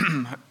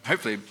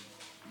 hopefully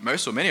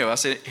most or many of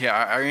us here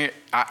are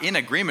in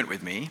agreement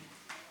with me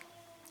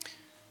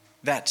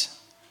that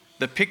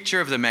the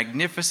picture of the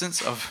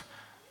magnificence of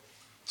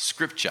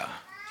Scripture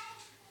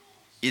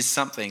is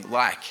something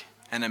like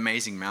an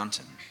amazing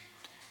mountain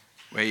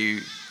where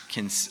you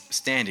can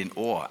stand in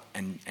awe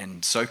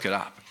and soak it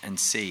up and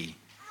see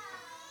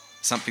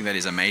something that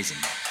is amazing.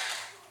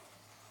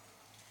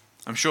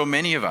 I'm sure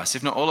many of us,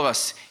 if not all of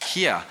us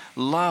here,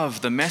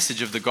 love the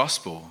message of the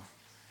gospel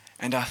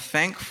and are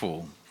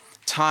thankful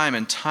time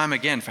and time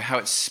again for how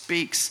it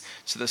speaks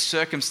to the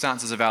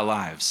circumstances of our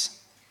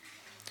lives.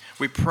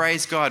 We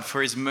praise God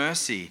for his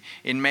mercy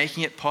in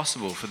making it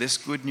possible for this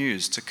good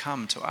news to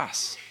come to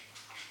us.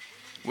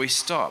 We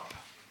stop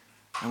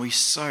and we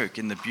soak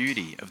in the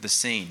beauty of the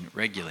scene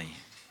regularly.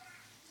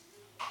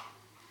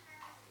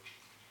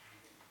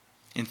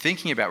 In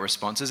thinking about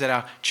responses at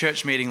our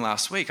church meeting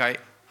last week, I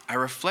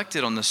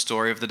reflected on the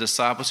story of the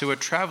disciples who were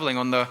traveling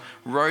on the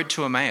road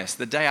to Emmaus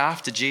the day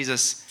of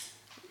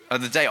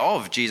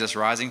Jesus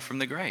rising from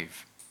the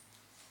grave,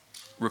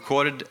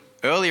 recorded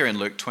earlier in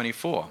Luke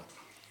 24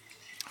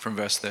 from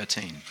verse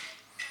 13.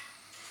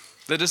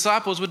 The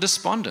disciples were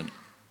despondent.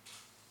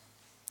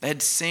 They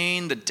had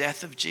seen the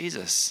death of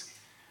Jesus,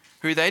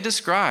 who they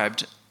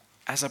described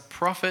as a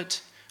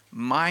prophet,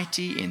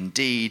 mighty in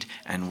deed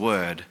and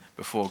word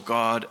before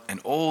God and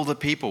all the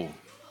people,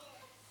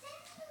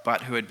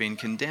 but who had been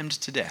condemned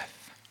to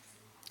death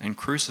and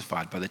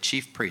crucified by the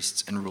chief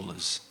priests and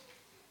rulers.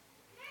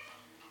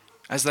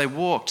 As they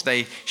walked,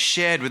 they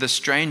shared with a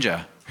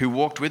stranger who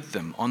walked with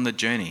them on the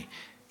journey,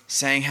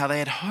 saying how they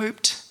had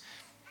hoped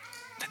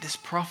that this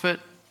prophet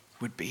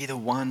would be the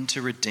one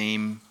to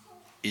redeem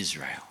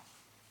Israel.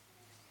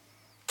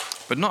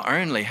 But not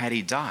only had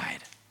he died,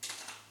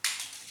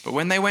 but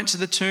when they went to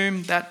the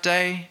tomb that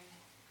day,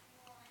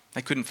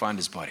 they couldn't find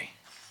his body.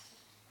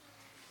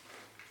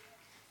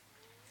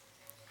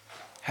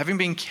 Having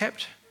been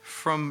kept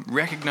from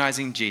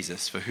recognizing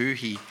Jesus for who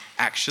he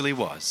actually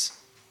was,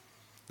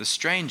 the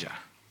stranger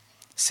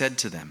said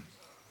to them,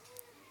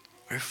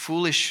 "O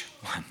foolish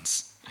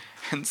ones,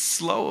 and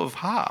slow of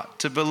heart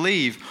to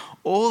believe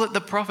all that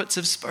the prophets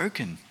have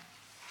spoken.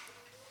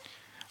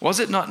 Was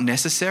it not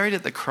necessary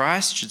that the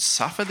Christ should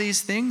suffer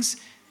these things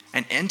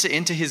and enter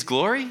into his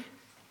glory?"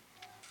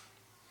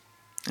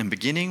 And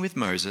beginning with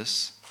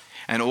Moses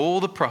and all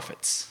the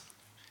prophets,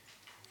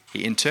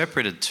 he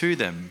interpreted to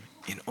them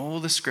in all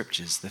the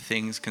scriptures the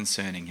things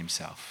concerning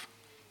himself.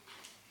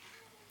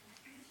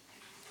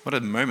 What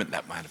a moment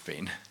that might have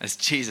been as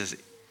Jesus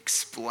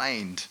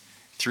explained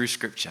through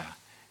Scripture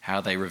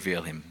how they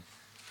reveal him.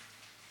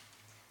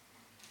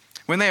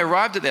 When they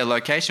arrived at their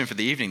location for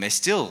the evening, they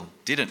still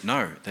didn't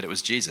know that it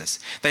was Jesus.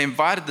 They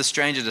invited the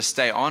stranger to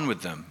stay on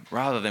with them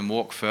rather than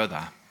walk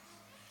further.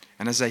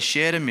 And as they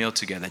shared a meal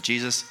together,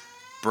 Jesus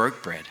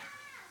broke bread,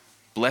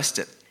 blessed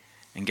it,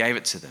 and gave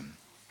it to them.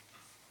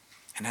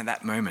 And at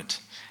that moment,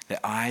 their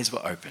eyes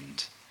were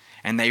opened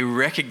and they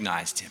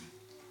recognized him.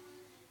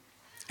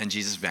 And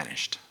Jesus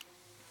vanished.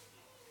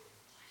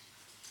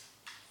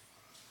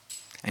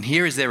 And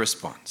here is their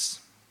response.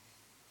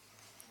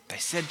 They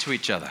said to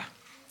each other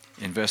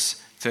in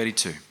verse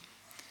 32,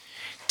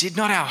 did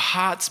not our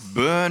hearts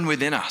burn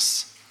within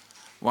us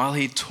while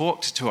he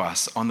talked to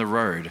us on the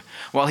road,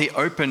 while he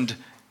opened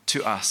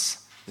to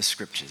us the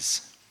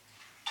scriptures?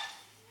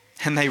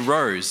 And they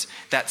rose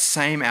that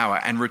same hour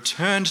and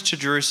returned to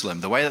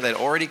Jerusalem, the way that they'd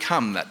already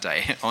come that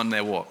day on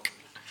their walk.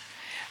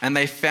 And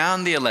they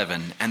found the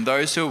 11 and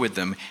those who were with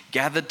them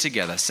gathered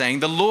together, saying,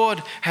 "The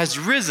Lord has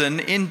risen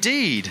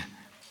indeed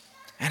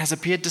and has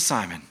appeared to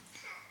Simon."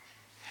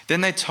 Then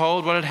they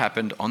told what had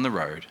happened on the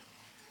road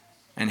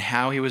and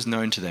how he was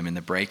known to them in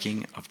the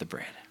breaking of the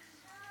bread.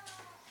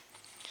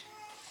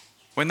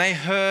 When they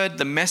heard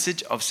the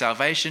message of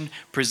salvation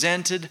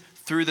presented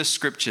through the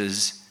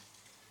scriptures,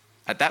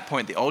 at that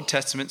point, the Old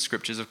Testament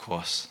scriptures, of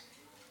course,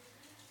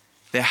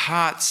 their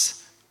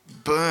hearts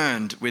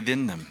burned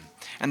within them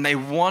and they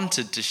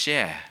wanted to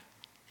share.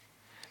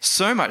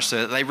 So much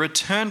so that they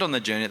returned on the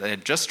journey that they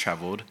had just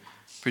traveled,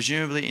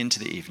 presumably into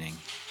the evening,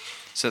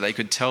 so they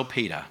could tell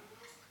Peter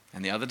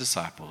and the other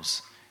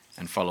disciples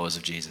and followers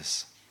of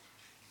Jesus.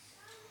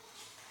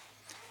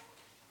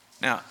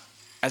 Now,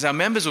 as our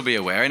members will be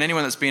aware, and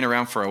anyone that's been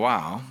around for a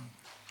while,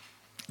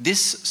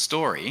 this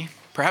story,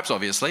 perhaps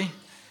obviously,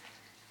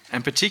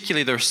 and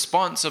particularly the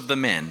response of the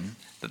men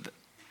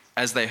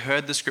as they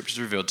heard the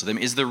scriptures revealed to them,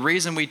 is the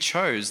reason we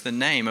chose the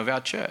name of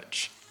our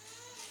church,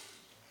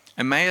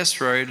 Emmaus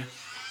Road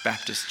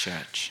Baptist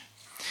Church,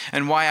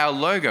 and why our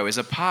logo is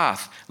a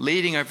path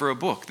leading over a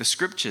book, the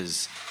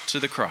scriptures, to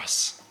the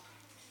cross.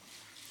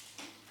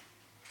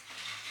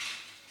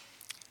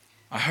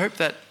 I hope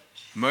that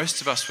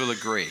most of us will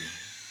agree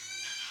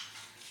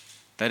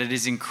that it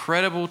is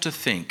incredible to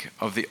think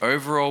of the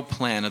overall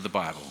plan of the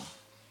Bible.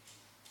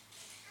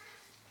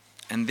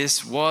 And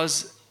this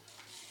was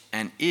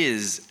and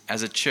is,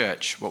 as a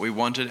church, what we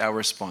wanted our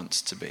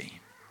response to be.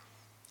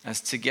 As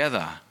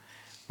together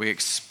we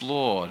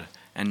explored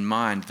and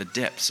mined the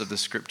depths of the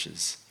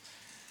scriptures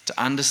to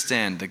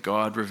understand the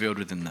God revealed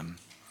within them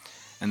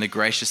and the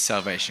gracious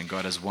salvation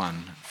God has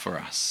won for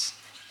us.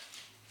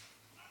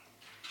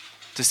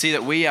 To see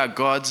that we are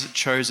God's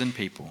chosen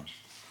people,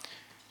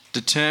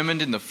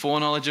 determined in the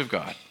foreknowledge of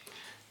God,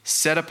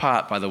 set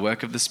apart by the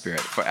work of the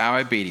Spirit for our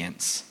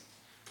obedience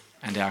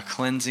and our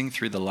cleansing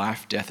through the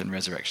life, death, and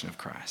resurrection of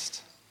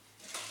Christ.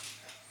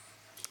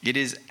 It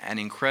is an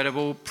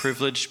incredible,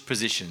 privileged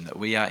position that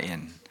we are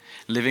in,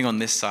 living on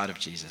this side of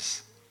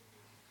Jesus.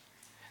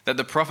 That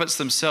the prophets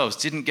themselves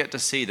didn't get to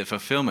see the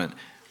fulfillment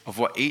of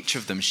what each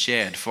of them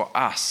shared for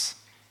us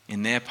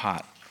in their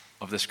part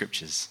of the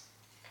scriptures.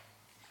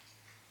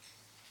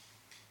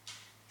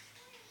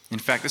 In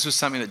fact, this was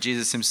something that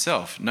Jesus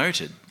himself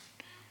noted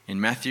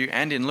in Matthew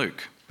and in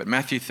Luke. But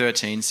Matthew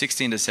 13,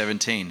 16 to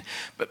 17.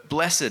 "But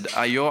blessed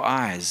are your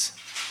eyes,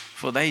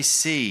 for they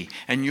see,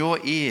 and your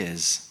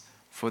ears,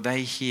 for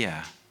they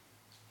hear.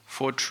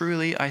 For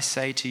truly I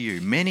say to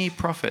you, many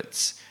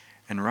prophets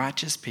and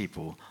righteous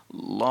people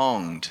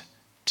longed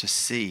to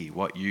see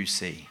what you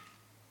see,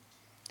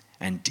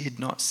 and did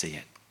not see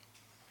it,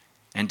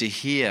 and to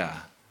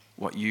hear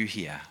what you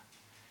hear,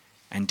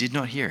 and did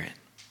not hear it."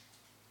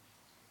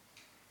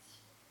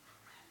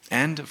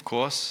 And, of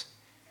course,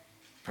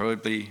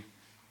 probably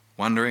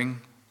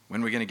wondering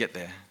when we're going to get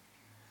there.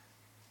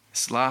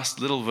 This last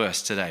little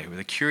verse today with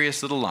a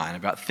curious little line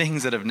about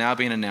things that have now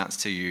been announced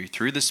to you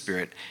through the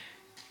Spirit,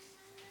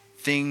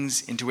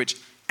 things into which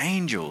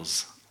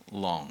angels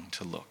long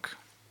to look.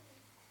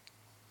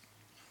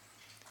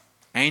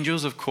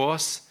 Angels, of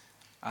course,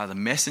 are the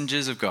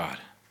messengers of God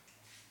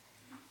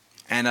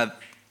and are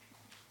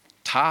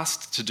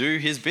tasked to do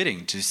his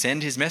bidding, to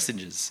send his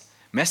messages.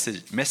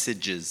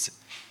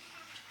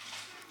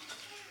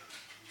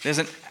 There's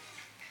an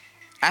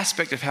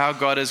aspect of how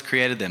God has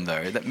created them,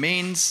 though, that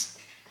means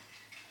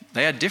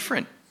they are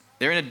different.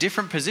 They're in a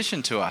different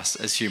position to us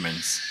as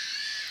humans.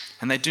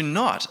 And they do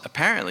not,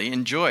 apparently,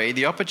 enjoy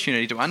the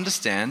opportunity to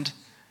understand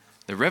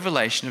the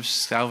revelation of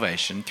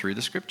salvation through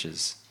the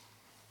scriptures.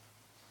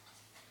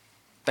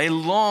 They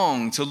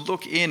long to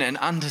look in and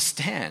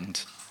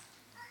understand.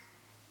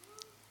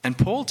 And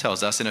Paul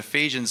tells us in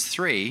Ephesians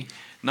 3,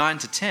 9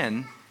 to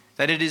 10,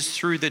 that it is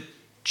through the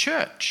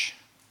church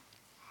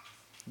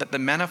that the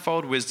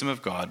manifold wisdom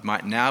of God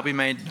might now be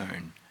made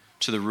known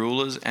to the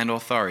rulers and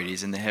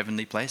authorities in the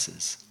heavenly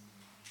places.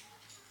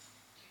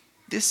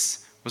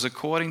 This was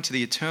according to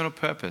the eternal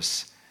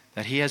purpose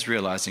that he has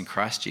realized in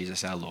Christ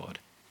Jesus our Lord,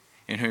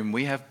 in whom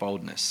we have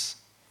boldness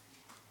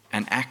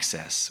and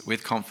access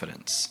with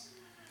confidence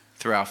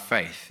through our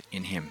faith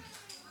in him.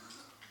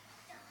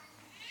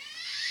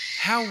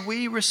 How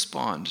we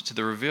respond to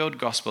the revealed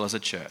gospel as a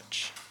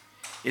church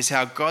is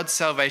how God's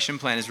salvation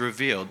plan is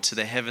revealed to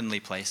the heavenly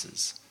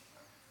places.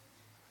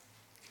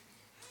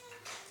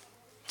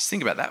 Just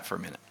think about that for a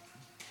minute.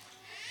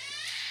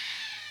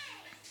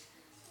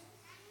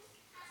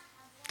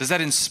 Does that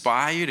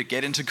inspire you to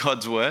get into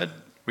God's word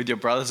with your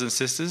brothers and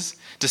sisters,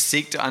 to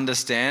seek to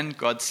understand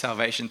God's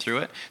salvation through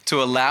it,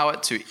 to allow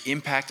it to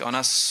impact on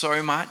us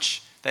so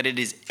much that it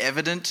is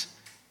evident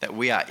that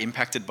we are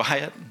impacted by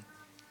it?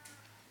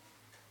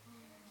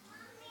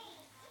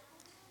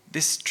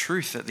 This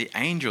truth that the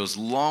angels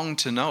long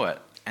to know it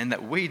and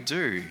that we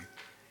do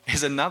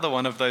is another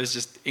one of those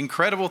just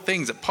incredible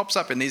things that pops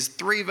up in these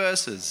 3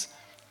 verses.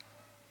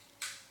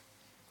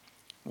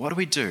 What do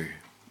we do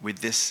with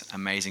this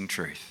amazing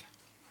truth?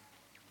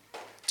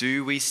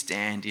 Do we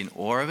stand in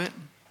awe of it?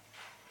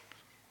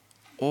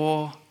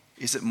 Or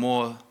is it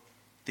more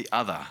the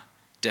other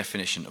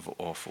definition of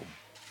awful?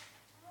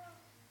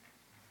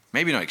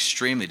 Maybe not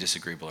extremely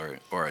disagreeable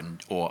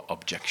or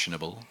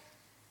objectionable.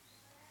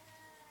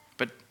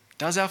 But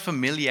does our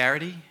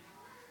familiarity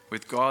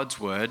with God's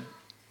word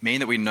mean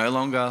that we no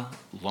longer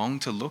long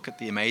to look at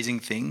the amazing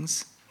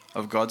things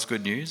of God's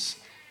good news,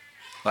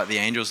 like the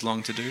angels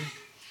long to do?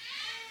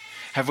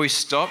 Have we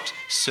stopped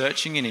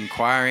searching and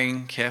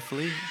inquiring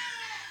carefully,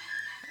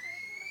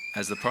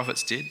 as the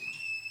prophets did?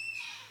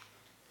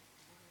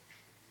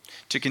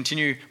 To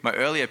continue my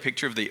earlier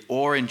picture of the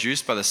awe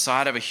induced by the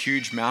sight of a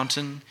huge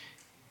mountain,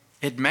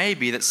 it may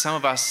be that some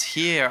of us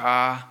here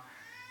are,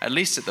 at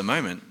least at the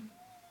moment,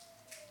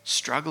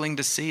 struggling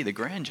to see the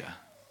grandeur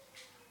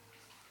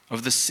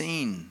of the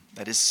scene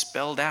that is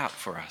spelled out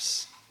for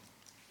us.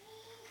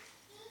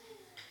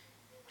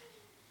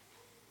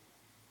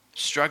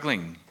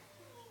 Struggling,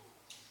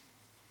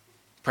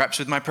 perhaps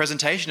with my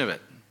presentation of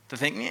it, to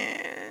think,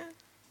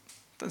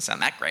 doesn't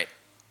sound that great.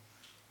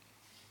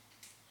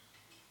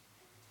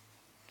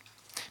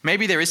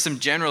 Maybe there is some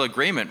general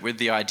agreement with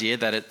the idea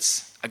that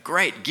it's a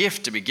great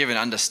gift to be given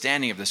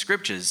understanding of the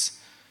scriptures,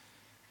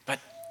 but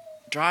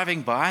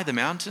driving by the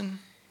mountain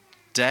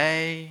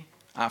day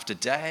after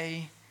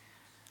day,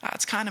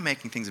 it's kind of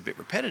making things a bit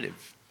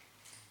repetitive.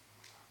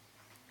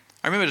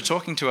 I remember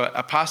talking to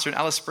a pastor in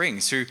Alice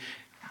Springs who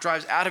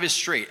drives out of his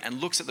street and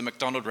looks at the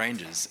MacDonald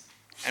Ranges,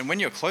 and when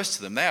you're close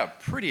to them, they are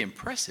pretty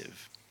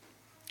impressive.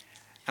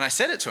 And I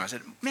said it to him, I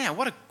said, man,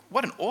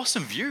 what an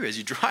awesome view as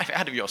you drive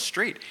out of your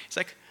street. He's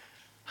like,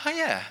 oh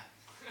yeah,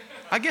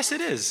 I guess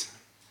it is.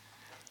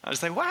 I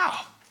was like,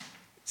 wow,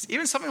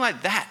 even something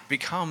like that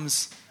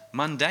becomes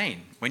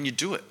mundane when you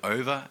do it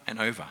over and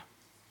over.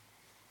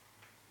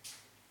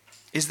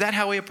 Is that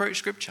how we approach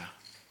Scripture?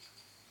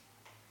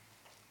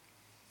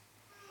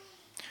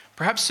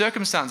 Perhaps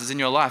circumstances in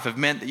your life have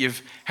meant that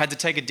you've had to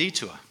take a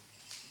detour.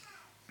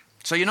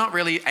 So you're not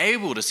really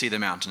able to see the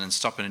mountain and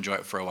stop and enjoy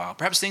it for a while.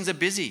 Perhaps things are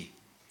busy.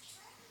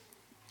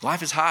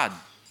 Life is hard.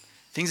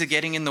 Things are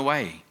getting in the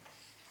way,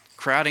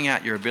 crowding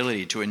out your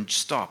ability to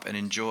stop and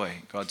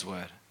enjoy God's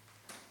word.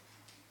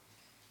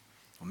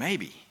 Or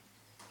maybe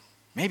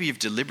you've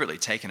deliberately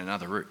taken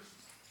another route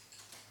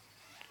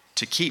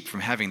to keep from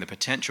having the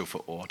potential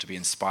for awe to be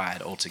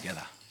inspired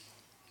altogether.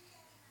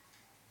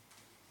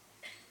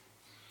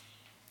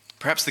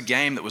 Perhaps the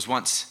game that was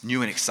once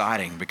new and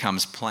exciting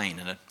becomes plain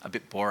and a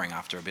bit boring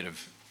after a bit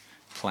of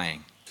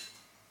playing.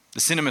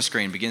 The cinema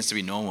screen begins to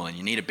be normal and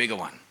you need a bigger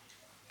one.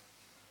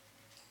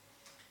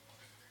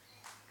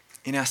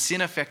 In our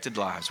sin-affected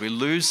lives, we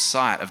lose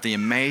sight of the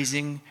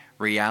amazing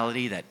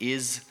reality that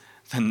is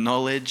the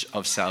knowledge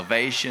of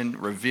salvation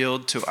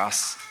revealed to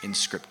us in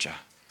Scripture.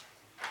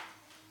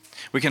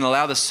 We can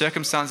allow the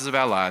circumstances of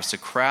our lives to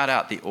crowd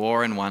out the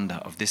awe and wonder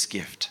of this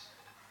gift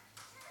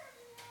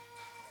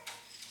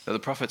that the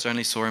prophets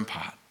only saw in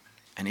part,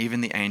 and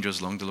even the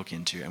angels long to look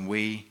into, and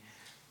we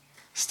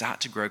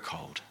start to grow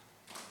cold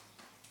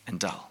and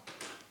dull.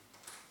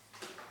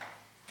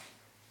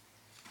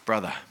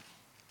 Brother,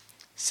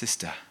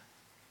 sister,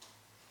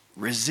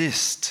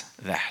 resist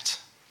that.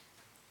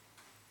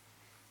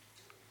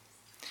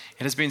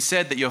 It has been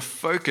said that your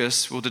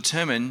focus will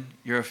determine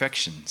your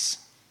affections.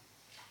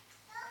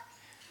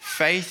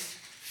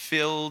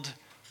 Faith-filled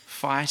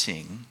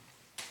fighting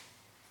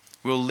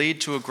will lead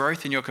to a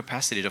growth in your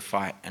capacity to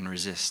fight and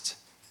resist.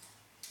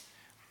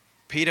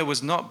 Peter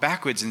was not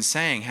backwards in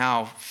saying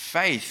how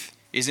faith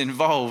is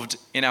involved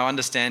in our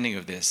understanding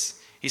of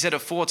this. He said it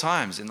 4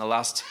 times in the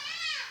last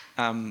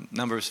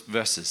number of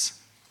verses.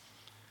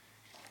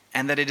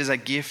 And that it is a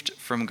gift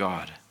from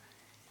God.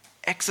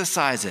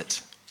 Exercise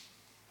it.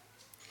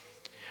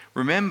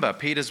 Remember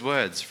Peter's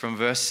words from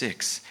verse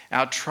 6.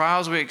 Our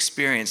trials we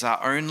experience are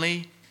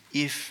only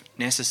if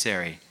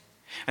necessary.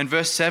 And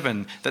verse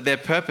 7, that their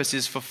purpose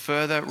is for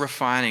further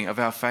refining of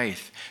our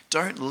faith.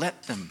 Don't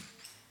let them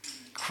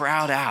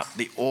crowd out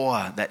the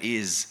awe that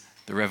is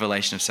the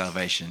revelation of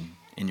salvation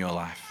in your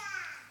life.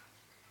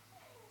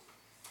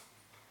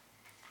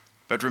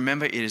 But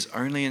remember, it is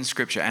only in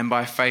Scripture and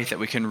by faith that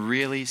we can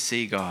really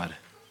see God.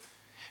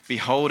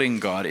 Beholding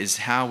God is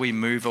how we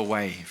move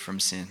away from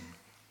sin.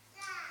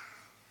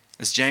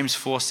 As James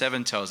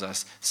 4:7 tells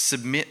us,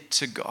 submit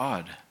to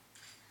God.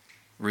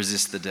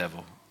 Resist the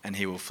devil and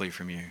he will flee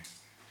from you.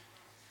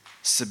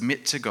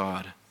 Submit to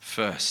God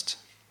first.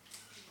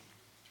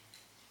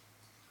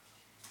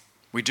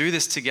 We do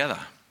this together.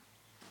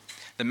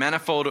 The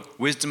manifold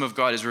wisdom of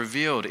God is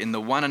revealed in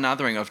the one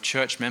anothering of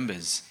church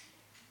members.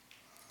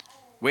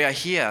 We are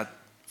here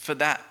for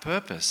that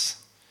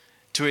purpose,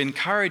 to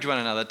encourage one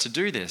another to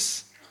do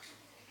this.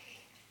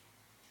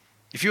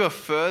 If you are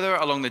further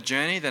along the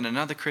journey than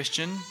another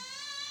Christian,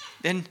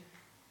 then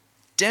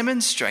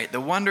demonstrate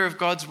the wonder of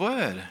God's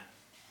word.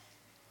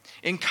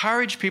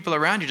 Encourage people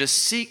around you to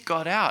seek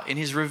God out in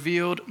his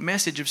revealed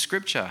message of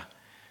Scripture.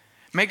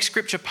 Make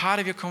Scripture part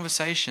of your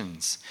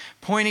conversations.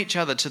 Point each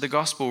other to the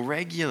gospel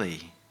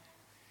regularly,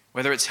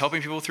 whether it's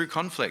helping people through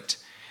conflict,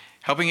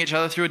 helping each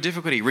other through a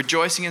difficulty,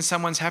 rejoicing in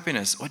someone's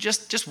happiness, or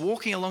just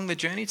walking along the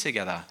journey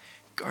together.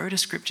 Go to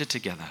Scripture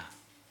together.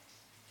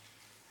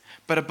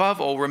 But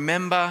above all,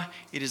 remember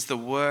it is the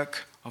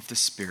work of the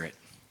Spirit.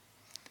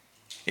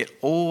 It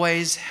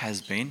always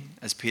has been,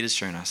 as Peter's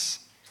shown us,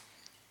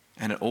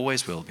 and it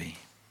always will be.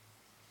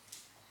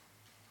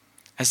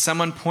 As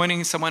someone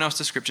pointing someone else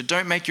to Scripture,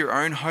 don't make your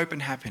own hope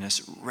and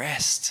happiness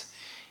rest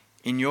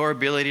in your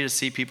ability to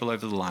see people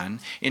over the line.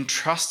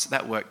 Entrust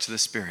that work to the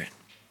Spirit.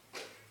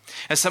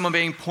 As someone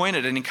being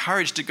pointed and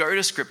encouraged to go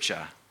to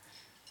Scripture,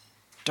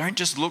 don't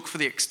just look for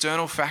the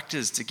external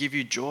factors to give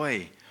you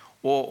joy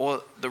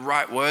or the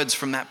right words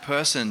from that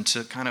person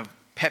to kind of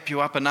pep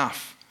you up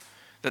enough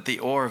that the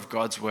awe of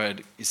God's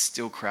word is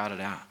still crowded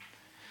out.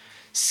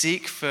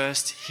 Seek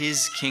first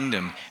His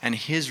kingdom and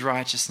His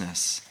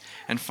righteousness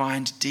and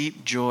find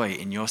deep joy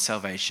in your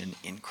salvation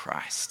in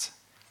Christ.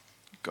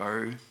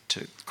 Go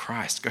to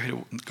Christ. Go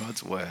to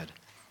God's word.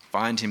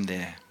 Find Him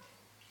there.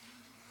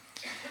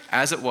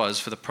 As it was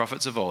for the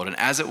prophets of old, and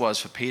as it was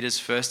for Peter's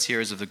first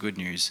hearers of the good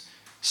news,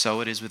 so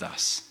it is with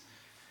us.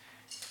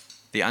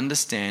 The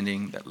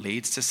understanding that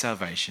leads to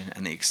salvation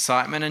and the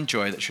excitement and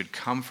joy that should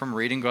come from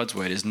reading God's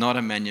word is not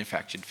a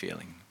manufactured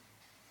feeling.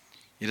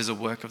 It is a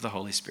work of the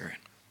Holy Spirit.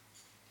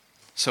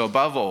 So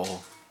above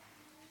all,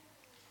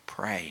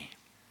 pray.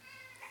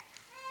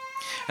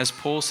 As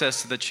Paul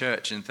says to the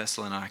church in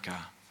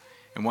Thessalonica,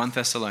 in 1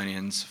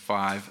 Thessalonians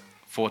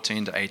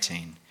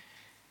 5:14-18,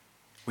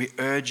 we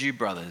urge you,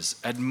 brothers,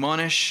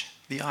 admonish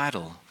the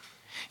idle,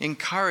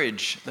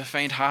 encourage the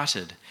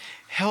faint-hearted,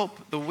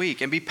 help the weak,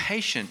 and be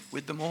patient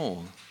with them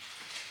all.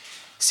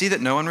 See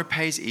that no one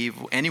repays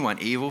anyone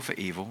evil for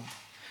evil,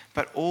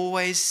 but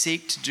always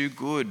seek to do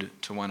good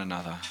to one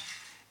another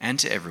and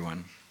to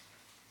everyone.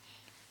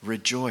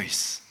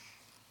 Rejoice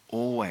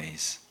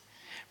always.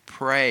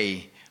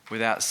 Pray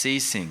without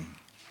ceasing.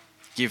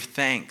 Give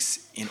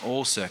thanks in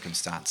all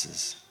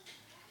circumstances.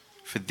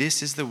 For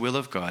this is the will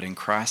of God in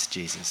Christ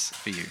Jesus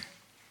for you.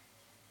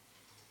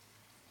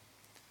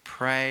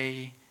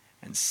 Pray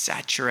and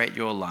saturate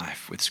your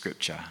life with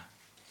Scripture.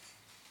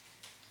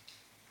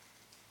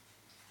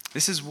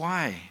 This is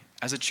why,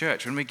 as a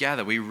church, when we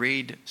gather, we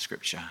read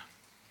Scripture.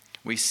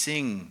 We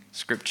sing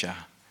Scripture.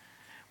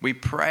 We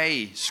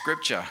pray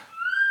Scripture.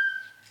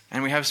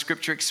 And we have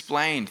Scripture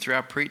explained through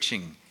our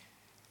preaching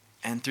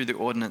and through the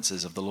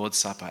ordinances of the Lord's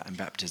Supper and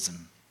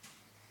baptism.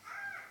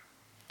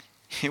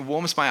 It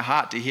warms my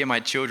heart to hear my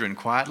children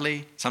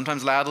quietly,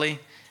 sometimes loudly,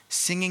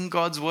 singing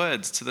God's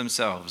words to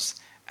themselves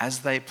as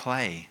they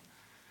play,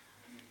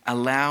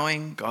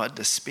 allowing God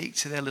to speak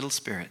to their little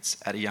spirits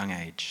at a young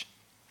age.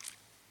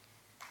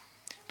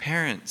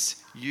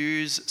 Parents,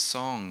 use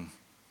song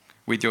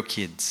with your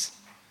kids.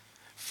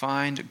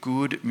 Find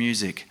good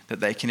music that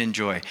they can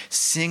enjoy.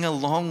 Sing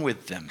along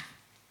with them,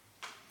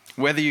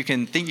 whether you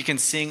can think you can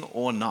sing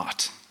or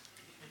not.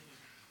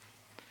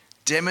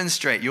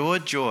 Demonstrate your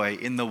joy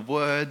in the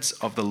words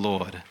of the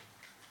Lord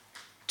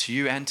to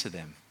you and to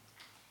them.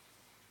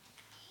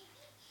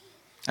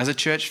 As a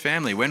church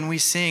family, when we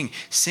sing,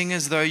 sing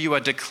as though you are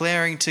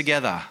declaring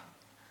together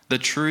the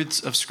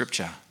truths of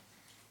Scripture.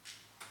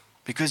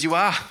 Because you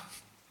are.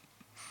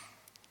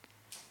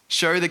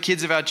 Show the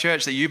kids of our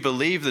church that you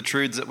believe the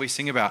truths that we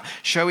sing about.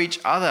 Show each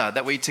other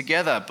that we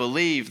together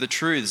believe the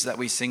truths that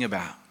we sing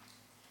about.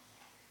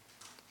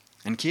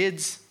 And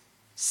kids,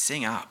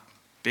 sing up,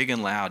 big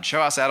and loud.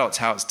 Show us adults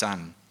how it's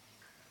done.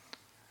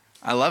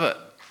 I love it.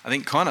 I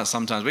think Connor,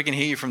 sometimes we can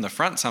hear you from the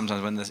front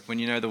sometimes when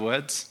you know the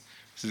words.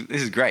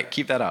 This is great.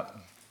 Keep that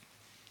up.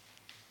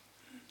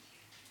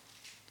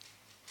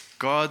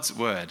 God's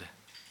word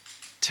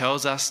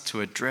tells us to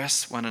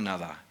address one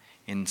another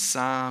in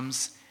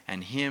psalms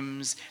and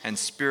hymns and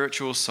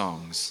spiritual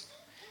songs,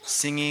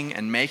 singing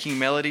and making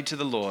melody to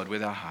the Lord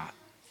with our heart,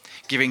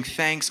 giving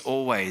thanks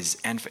always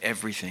and for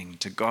everything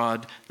to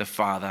God the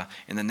Father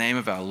in the name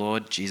of our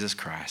Lord Jesus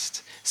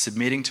Christ,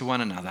 submitting to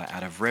one another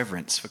out of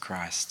reverence for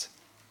Christ.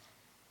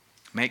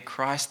 Make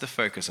Christ the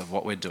focus of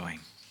what we're doing.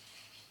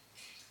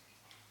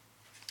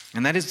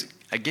 And that is,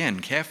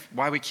 again,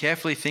 why we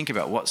carefully think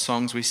about what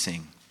songs we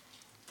sing.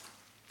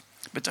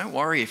 But don't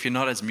worry if you're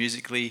not as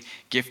musically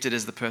gifted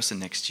as the person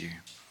next to you.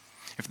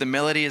 If the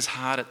melody is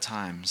hard at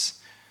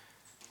times.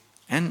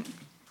 And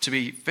to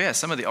be fair,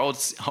 some of the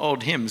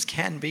old hymns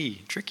can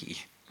be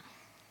tricky.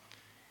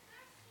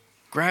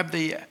 Grab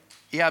the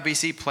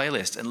ERBC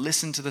playlist and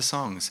listen to the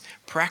songs.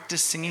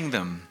 Practice singing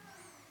them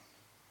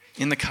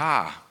in the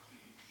car,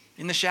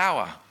 in the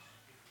shower.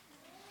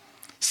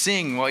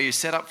 Sing while you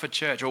set up for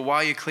church or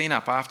while you clean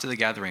up after the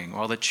gathering,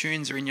 while the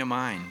tunes are in your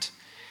mind.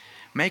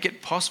 Make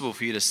it possible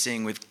for you to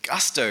sing with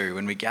gusto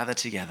when we gather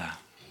together.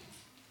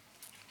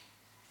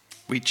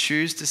 We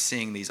choose to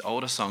sing these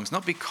older songs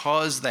not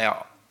because they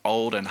are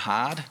old and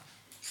hard,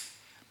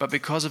 but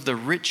because of the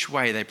rich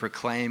way they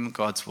proclaim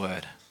God's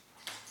word.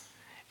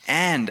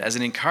 And as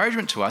an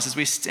encouragement to us as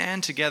we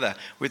stand together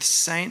with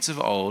saints of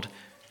old,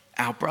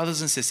 our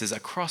brothers and sisters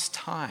across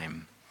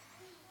time,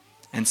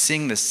 and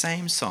sing the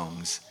same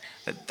songs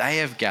that they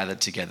have gathered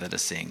together to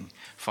sing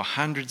for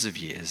hundreds of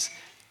years,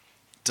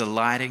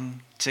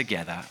 delighting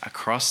together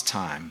across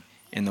time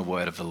in the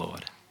word of the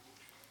Lord.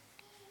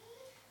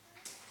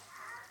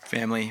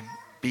 Family,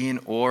 be in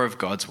awe of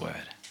God's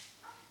word.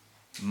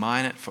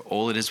 Mine it for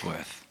all it is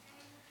worth.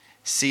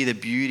 See the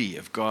beauty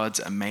of God's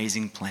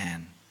amazing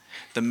plan,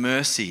 the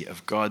mercy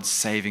of God's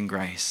saving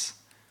grace,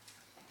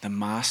 the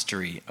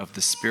mastery of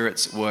the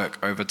Spirit's work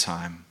over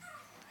time,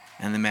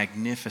 and the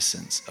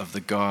magnificence of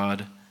the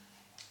God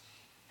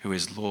who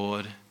is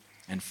Lord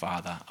and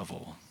Father of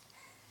all.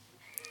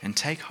 And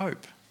take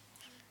hope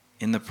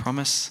in the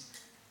promise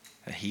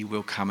that he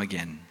will come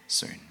again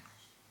soon.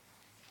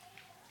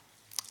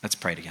 Let's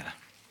pray together.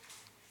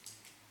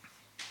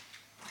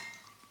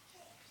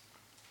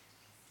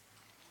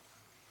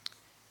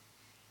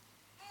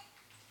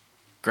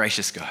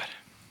 Gracious God,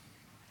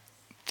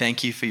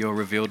 thank you for your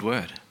revealed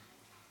word.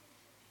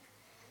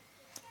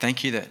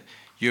 Thank you that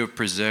you have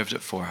preserved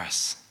it for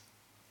us.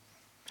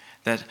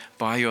 That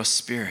by your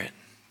Spirit,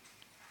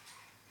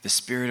 the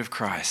Spirit of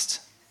Christ,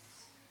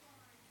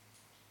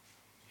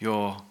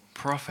 your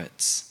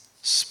prophets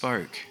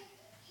spoke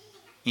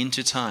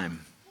into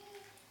time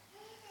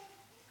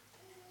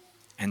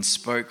and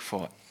spoke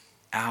for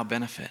our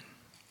benefit,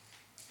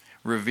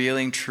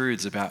 revealing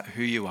truths about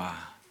who you are.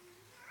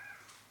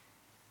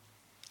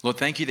 Lord,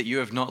 thank you that you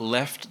have not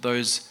left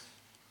those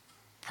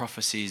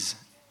prophecies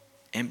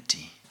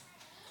empty,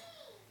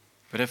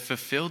 but have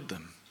fulfilled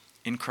them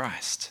in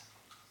Christ.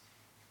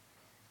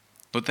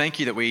 Lord, thank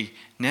you that we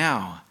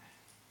now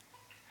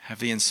have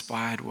the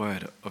inspired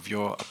word of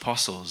your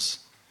apostles,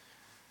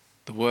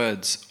 the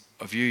words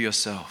of you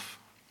yourself,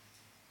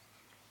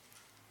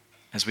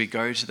 as we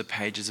go to the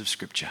pages of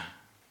Scripture.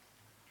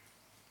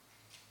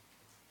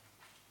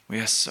 We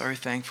are so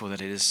thankful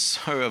that it is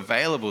so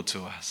available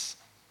to us.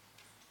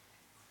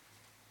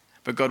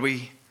 But God,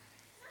 we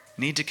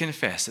need to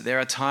confess that there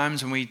are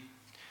times when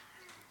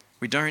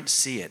we don't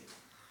see it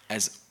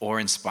as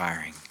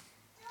awe-inspiring.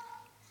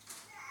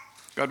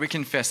 God, we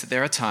confess that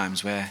there are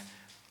times where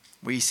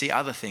we see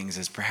other things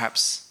as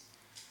perhaps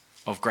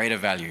of greater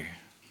value,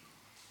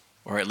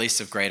 or at least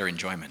of greater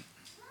enjoyment.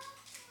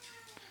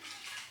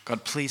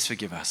 God, please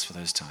forgive us for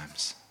those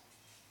times.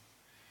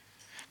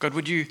 God,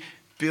 would you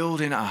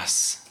build in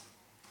us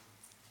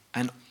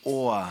an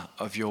awe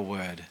of your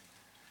word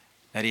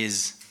that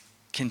is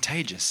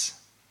contagious,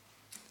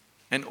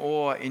 an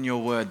awe in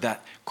your word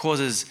that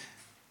causes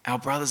our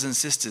brothers and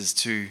sisters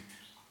to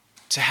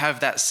have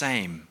that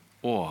same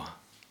awe.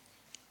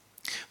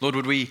 Lord,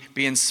 would we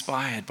be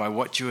inspired by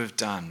what you have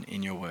done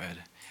in your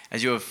word,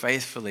 as you have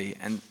faithfully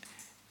and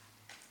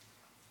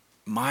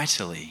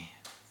mightily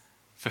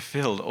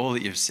fulfilled all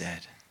that you've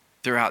said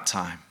throughout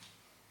time.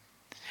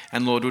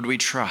 And Lord, would we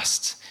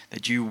trust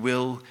that you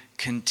will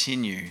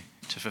continue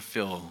to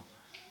fulfill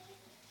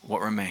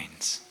what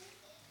remains.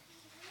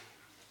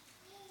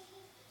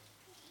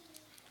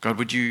 God,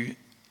 would you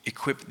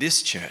equip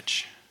this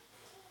church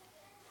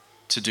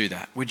to do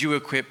that? Would you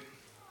equip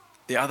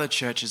the other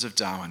churches of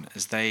Darwin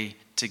as they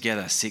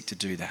together seek to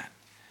do that?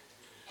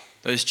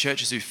 Those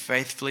churches who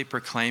faithfully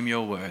proclaim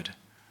your word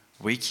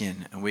week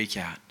in and week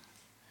out,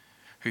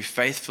 who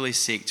faithfully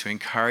seek to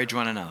encourage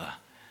one another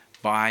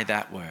by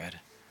that word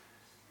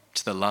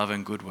to the love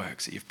and good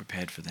works that you've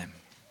prepared for them.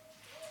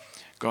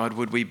 God,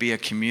 would we be a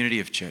community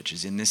of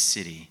churches in this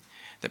city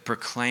that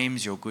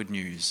proclaims your good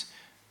news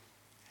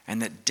and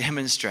that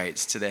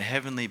demonstrates to the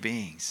heavenly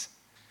beings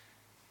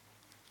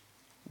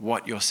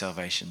what your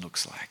salvation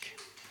looks like.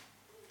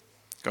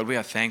 God, we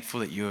are thankful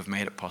that you have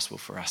made it possible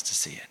for us to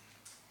see it.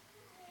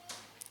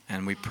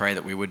 And we pray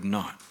that we would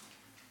not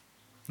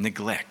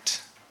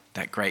neglect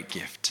that great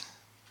gift.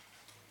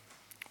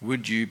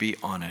 Would you be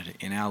honored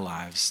in our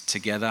lives,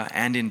 together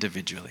and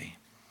individually,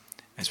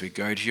 as we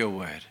go to your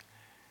word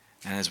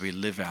and as we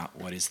live out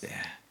what is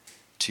there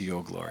to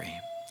your glory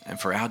and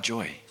for our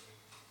joy.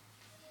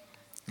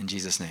 In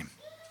Jesus' name,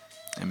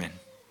 amen.